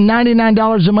 $99 down,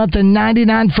 $99 a month, and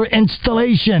 $99 for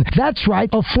installation. That's right,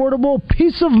 affordable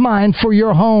peace of mind for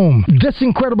your home. This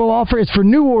incredible offer is for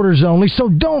new orders only, so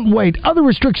don't wait. Other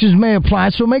restrictions may apply,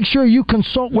 so make sure you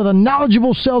consult with a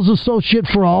knowledgeable sales associate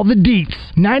for all the deets.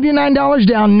 $99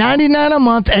 down, $99 a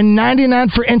month, and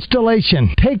 $99 for installation.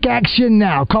 Take action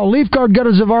now. Call Leaf Guard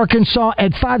Gutters of Arkansas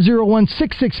at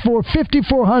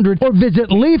 501-664-5400 or visit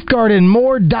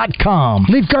leafguardandmore.com.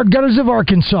 Leaf Guard Gutters of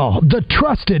Arkansas, the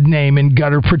trusted name in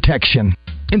gutter protection.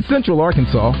 In Central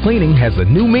Arkansas, cleaning has a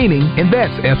new meaning, and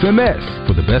that's FMS.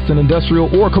 For the best in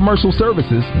industrial or commercial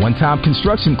services, one-time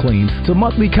construction cleans to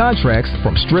monthly contracts,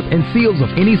 from strip and seals of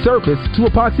any surface to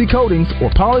epoxy coatings or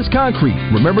polished concrete.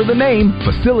 Remember the name,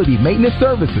 Facility Maintenance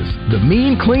Services, the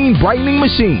mean, clean, brightening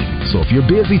machine. So if you're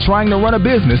busy trying to run a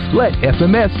business, let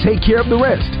FMS take care of the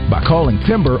rest by calling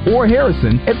Timber or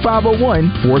Harrison at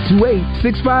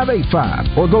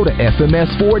 501-428-6585 or go to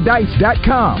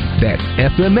fms4dice.com. That's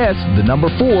FMS, the number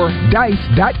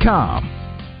 4dice.com.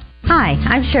 Hi,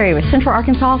 I'm Sherry with Central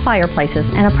Arkansas Fireplaces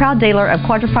and a proud dealer of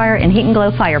Quadrifire and Heat and Glow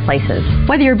fireplaces.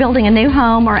 Whether you're building a new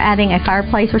home or adding a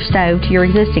fireplace or stove to your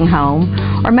existing home,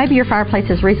 or maybe your fireplace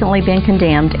has recently been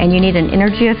condemned and you need an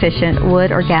energy-efficient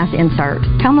wood or gas insert,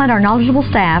 come let our knowledgeable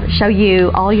staff show you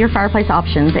all your fireplace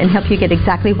options and help you get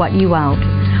exactly what you want.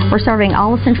 We're serving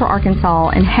all of Central Arkansas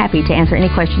and happy to answer any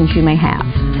questions you may have.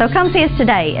 So come see us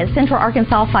today at Central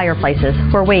Arkansas Fireplaces,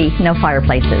 where we know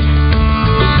fireplaces.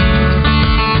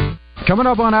 Coming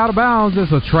up on Out of Bounds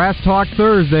is a Trash Talk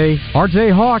Thursday. R.J.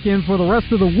 Hawk in for the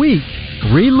rest of the week.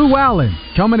 Reed Llewellyn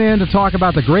coming in to talk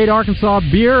about the Great Arkansas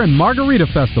Beer and Margarita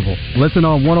Festival. Listen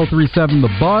on 103.7 The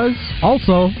Buzz.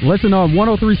 Also, listen on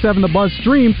 103.7 The Buzz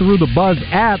stream through the Buzz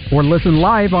app or listen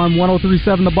live on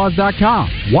 103.7thebuzz.com.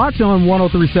 Watch on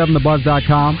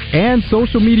 103.7thebuzz.com and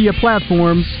social media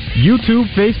platforms,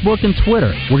 YouTube, Facebook, and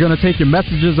Twitter. We're going to take your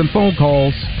messages and phone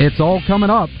calls. It's all coming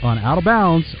up on Out of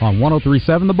Bounds on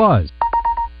 103.7 The Buzz.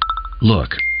 Look,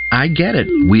 I get it.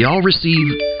 We all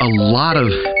receive a lot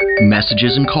of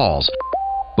messages and calls.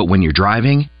 But when you're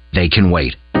driving, they can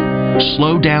wait.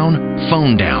 Slow down,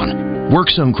 phone down. Work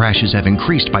zone crashes have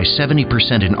increased by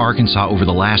 70% in Arkansas over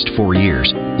the last 4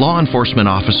 years. Law enforcement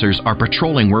officers are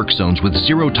patrolling work zones with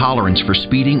zero tolerance for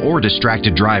speeding or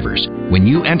distracted drivers. When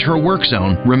you enter a work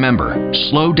zone, remember,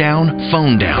 slow down,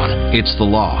 phone down. It's the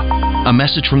law. A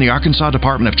message from the Arkansas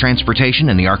Department of Transportation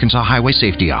and the Arkansas Highway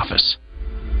Safety Office.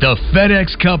 The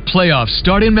FedEx Cup playoffs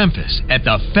start in Memphis at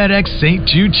the FedEx St.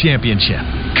 Jude Championship.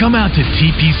 Come out to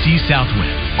TPC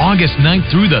Southwind August 9th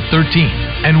through the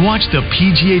 13th and watch the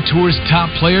PGA Tour's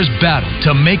top players battle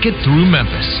to make it through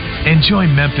Memphis. Enjoy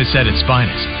Memphis at its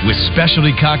finest with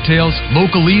specialty cocktails,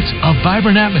 local eats, a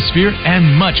vibrant atmosphere,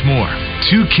 and much more.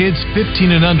 2 kids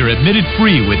 15 and under admitted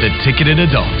free with a ticketed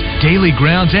adult. Daily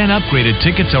grounds and upgraded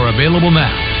tickets are available now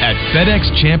at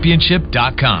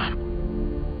FedExChampionship.com.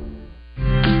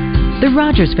 The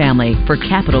Rogers family for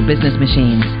Capital Business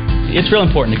Machines. It's real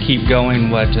important to keep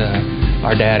going what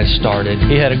our dad has started.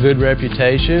 He had a good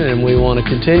reputation, and we want to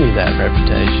continue that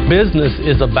reputation. Business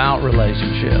is about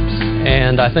relationships,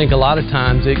 and I think a lot of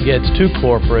times it gets too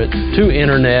corporate, too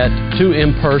internet, too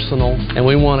impersonal, and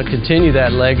we want to continue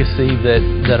that legacy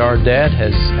that our dad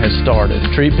has started.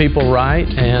 Treat people right,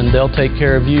 and they'll take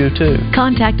care of you, too.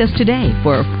 Contact us today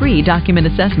for a free document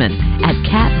assessment at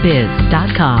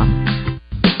catbiz.com.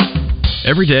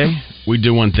 Every day, we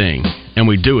do one thing, and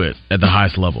we do it at the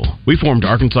highest level. We formed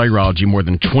Arkansas Urology more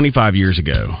than 25 years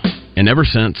ago, and ever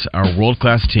since, our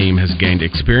world-class team has gained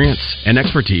experience and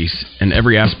expertise in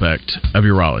every aspect of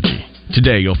urology.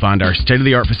 Today, you'll find our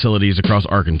state-of-the-art facilities across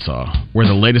Arkansas, where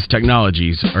the latest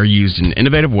technologies are used in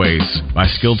innovative ways by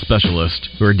skilled specialists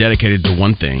who are dedicated to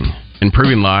one thing,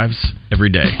 improving lives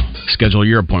every day. Schedule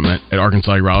your appointment at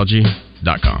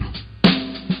arkansasurology.com.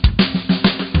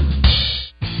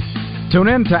 Tune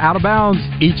in to Out of Bounds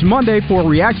each Monday for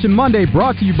Reaction Monday,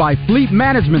 brought to you by Fleet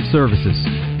Management Services.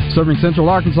 Serving Central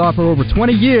Arkansas for over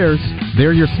 20 years,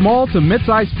 they're your small to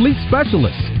mid-sized fleet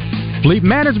specialists. Fleet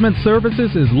Management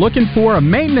Services is looking for a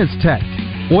maintenance tech.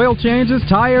 Oil changes,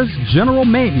 tires, general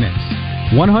maintenance.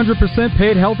 100%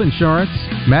 paid health insurance,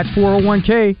 match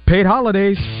 401k, paid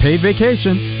holidays, paid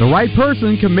vacation. The right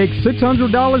person can make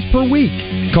 $600 per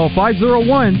week. Call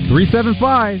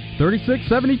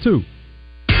 501-375-3672.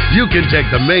 You can take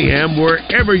the Mayhem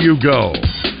wherever you go.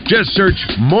 Just search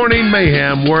Morning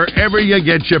Mayhem wherever you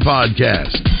get your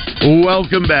podcast.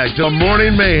 Welcome back to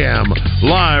Morning Mayhem,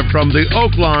 live from the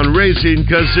Oaklawn Racing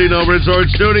Casino Resort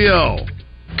Studio.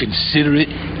 Consider it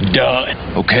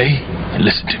done, okay? And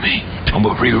listen to me. I'm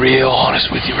going to be real honest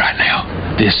with you right now.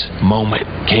 This moment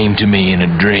came to me in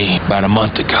a dream about a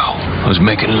month ago. I was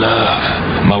making love.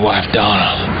 My wife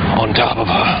Donna on top of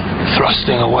her,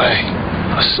 thrusting away.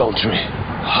 A sultry,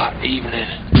 hot evening.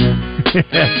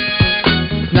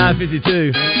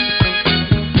 9:52.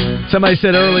 Somebody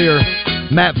said earlier,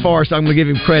 Matt Forrest, I'm going to give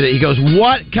him credit. He goes,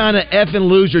 what kind of effing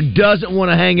loser doesn't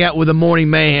want to hang out with the Morning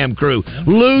Mayhem crew?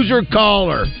 Loser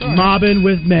caller. Mobbing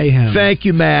with Mayhem. Thank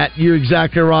you, Matt. You're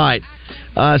exactly right.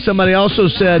 Somebody also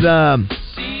said,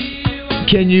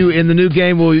 can you, in the new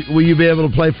game, will you be able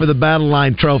to play for the Battle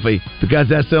Line Trophy? Because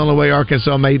that's the only way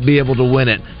Arkansas may be able to win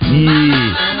it.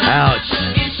 Yee. Ouch.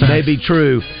 May be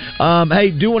true. Hey,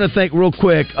 do want to thank real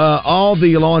quick all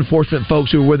the law enforcement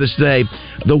folks who were with us today.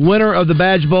 The winner of the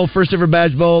Badge Bowl, first ever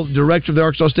Badge Bowl, Director of the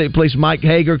Arkansas State Police, Mike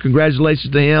Hager.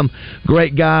 Congratulations to him.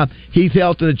 Great guy. Heath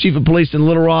Helton, the Chief of Police in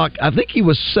Little Rock. I think he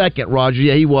was second, Roger.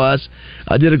 Yeah, he was.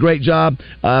 Did a great job.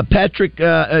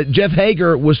 Jeff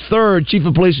Hager was third, Chief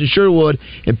of Police in Sherwood,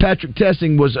 and Patrick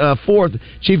Tessing was fourth,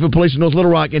 Chief of Police in North Little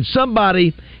Rock. And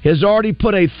somebody has already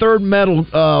put a third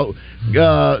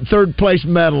place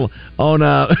medal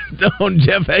on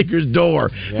Jeff Hager's door.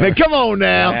 Yeah. Man, come on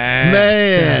now,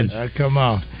 man. Come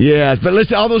on. Yeah, but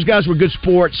listen, all those guys were good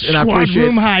sports, and I appreciate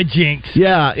room hijinks.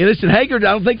 Yeah, and listen, Hager, I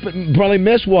don't think probably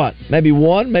missed what, maybe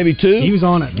one, maybe two. He was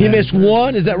on it. He missed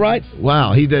one. Is that right?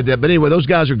 Wow, he did that. But anyway, those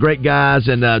guys are great guys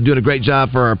and doing a great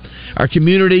job for our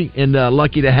community, and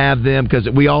lucky to have them because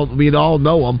we all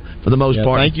know them for the most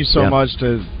part. Thank you so much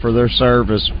for their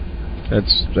service.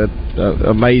 That's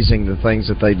amazing, the things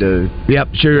that they do. Yep,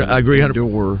 sure, I agree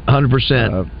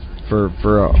 100%. For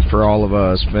all of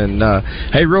us. And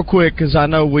hey, real quick, because I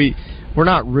know we're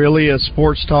not really a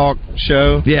sports talk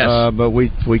show. Yes. But we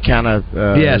kind of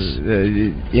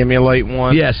emulate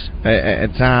one. Yes.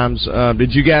 At times.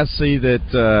 Did you guys see that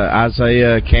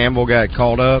Isaiah Campbell got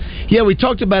called up? Yeah, we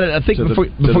talked about it. I think before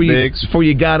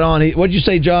you got on. What did you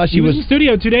say, Josh? He was in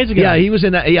studio 2 days ago. Yeah, he was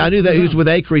in. I knew that he was with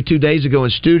Acre 2 days ago in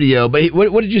studio. But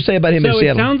what did you say about him in Seattle?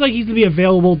 So it sounds like he's going to be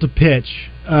available to pitch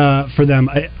for them.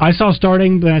 I saw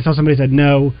starting, but I saw somebody said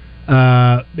no.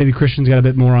 Maybe Christian's got a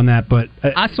bit more on that, but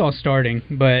I saw starting,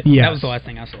 but that was the last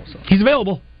thing I saw. So. He's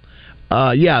available.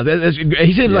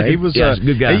 He seemed like he was a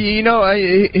good guy. You know,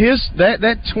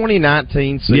 that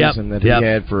 2019 season that he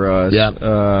had for us.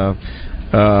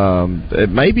 It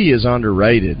maybe is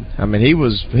underrated. I mean, he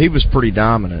was pretty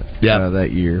dominant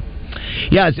that year.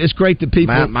 Yeah, it's great that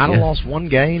people might have lost one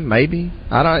game, maybe.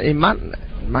 He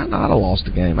might not have lost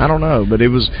a game. I don't know, but he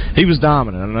was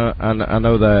dominant. I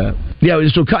know that. Yeah,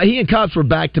 so he and Cops were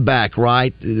back to back,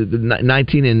 right?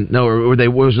 19 and or they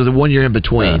was the 1 year in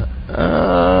between. They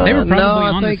were probably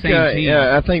on the same team.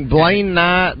 Yeah, I think Blaine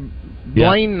Knight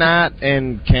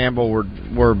and Campbell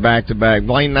were back to back.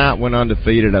 Blaine Knight went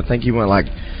undefeated. I think he went like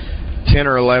 10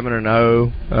 or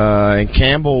 11-0, and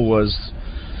Campbell was.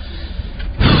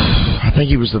 I think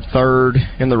he was the third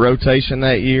in the rotation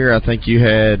that year. I think you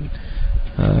had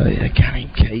a guy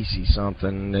named Casey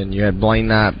something, and you had Blaine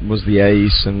Knight was the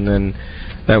ace, and then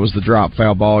that was the drop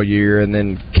foul ball year, and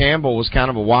then Campbell was kind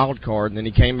of a wild card, and then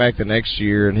he came back the next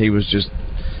year, and he was just,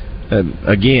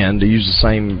 again, to use the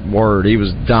same word, he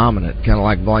was dominant, kind of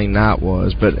like Blaine Knight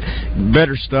was, but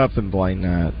better stuff than Blaine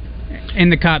Knight.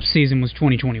 And the Cops season was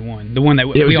 2021, the one that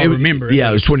we all remember. Yeah,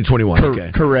 it was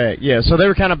 2021. Correct, yeah. So they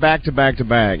were kind of back to back to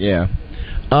back, yeah.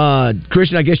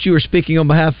 Christian, I guess you were speaking on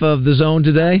behalf of the Zone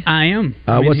today? I am.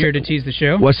 I'm here to tease the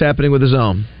show. What's happening with the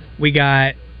Zone? We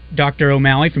got Dr.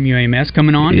 O'Malley from UAMS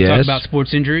coming on to talk about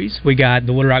sports injuries. We got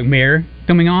the Little Rock Mayor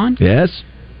coming on. Yes.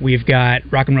 We've got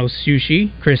Rock and Roll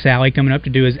Sushi, Chris Alley, coming up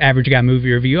to do his Average Guy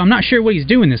movie review. I'm not sure what he's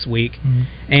doing this week.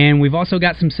 Mm-hmm. And we've also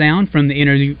got some sound from the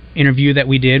interview that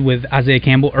we did with Isaiah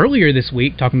Campbell earlier this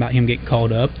week, talking about him getting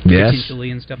called up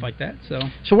potentially and stuff like that. So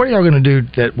what are y'all going to do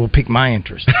that will pique my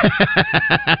interest?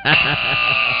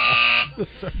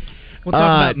 We'll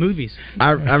talk about movies.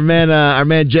 Our man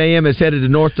JM is headed to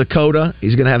North Dakota.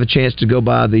 He's going to have a chance to go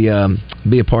by be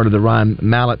a part of the Ryan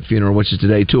Mallett funeral, which is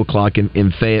today, 2:00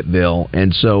 in Fayetteville.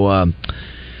 And so,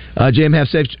 JM, have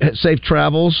safe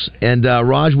travels. And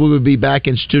Raj, we will be back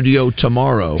in studio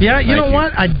tomorrow. Yeah, you know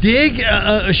what? I dig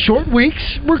short weeks.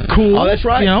 We're cool. Oh, that's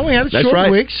right. You know, we had a short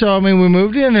week, so I mean, we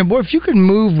moved in. And boy, if you could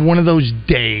move one of those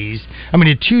days, I mean,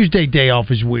 a Tuesday day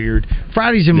off is weird.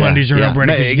 Fridays and Mondays are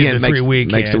no-brainer. Again,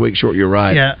 makes the week short. You're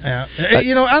right. Yeah.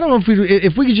 You know, I don't know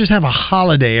if we could just have a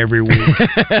holiday every week.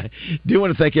 Do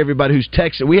want to thank everybody who's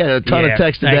texted. We had a ton of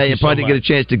texts today, and probably didn't get a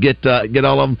chance to get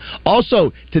all of them.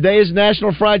 Also, today is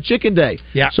National Fried Chicken Day.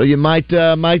 Yeah. So you might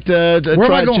Where am I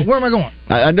going?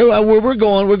 I know where we're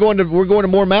going. We're going to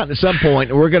Moore Mountain at some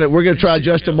point. We're gonna try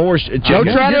Justin Moore's chicken.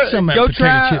 Go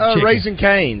try Raising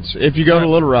Cane's if you go to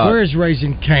Little Rock. Where is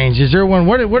Raising Cane's? Is there one?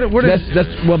 What is? That's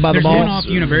one by the mall. Off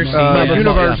University.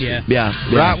 University. Yeah.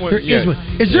 Right.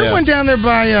 Is there one down there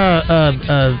by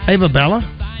Ava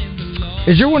Bella?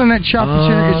 Is there one in that shopping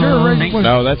center? Is there a Raising Cane's?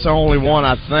 No, that's the only one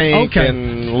I think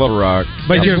in Little Rock.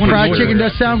 But your fried chicken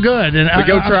does sound good. And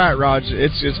go try it, Raj.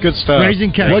 It's good stuff.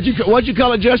 Raising Cane's. What'd you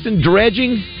call it, Justin?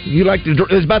 Dredging? You like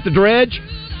it's about the dredge?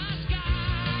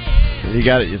 You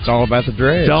got it. It's all about the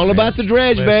dredge. It's all about the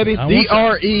dredge, baby.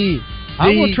 DRE. I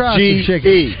will try some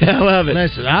chicken. I love it.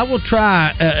 Listen, I will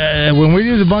try when we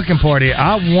do the bunking party.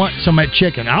 I want some of that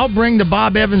chicken. I'll bring the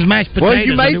Bob Evans mashed potatoes. Well,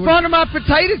 you made fun of my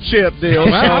potato chip deal.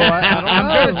 So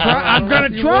I'm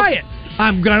going to try it.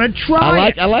 I'm going to try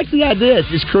it. I like the idea.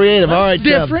 It's creative. All right,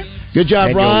 different. Good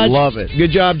job, Rod. Love it. Good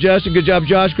job, Justin. Good job,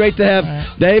 Josh. Great to have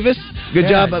Davis. Good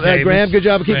job, Graham. Good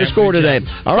job of keeping the score today.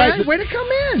 All right. Way to come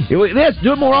in. Yes,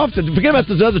 do it more often. Forget about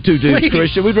those other two dudes, Please.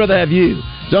 Christian. We'd rather have you.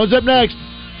 Zone's up next.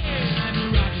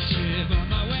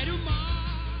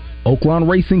 Oaklawn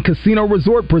Racing Casino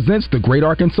Resort presents the Great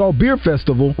Arkansas Beer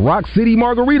Festival, Rock City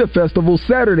Margarita Festival,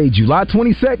 Saturday, July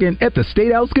 22nd at the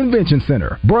State House Convention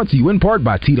Center. Brought to you in part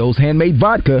by Tito's Handmade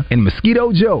Vodka and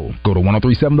Mosquito Joe. Go to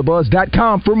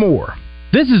 1037thebuzz.com for more.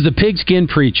 This is the Pigskin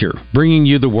Preacher, bringing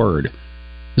you the word.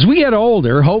 As we get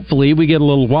older, hopefully we get a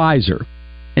little wiser.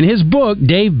 In his book,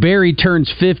 Dave Barry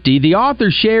Turns 50, the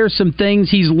author shares some things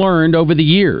he's learned over the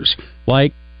years,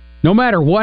 like no matter what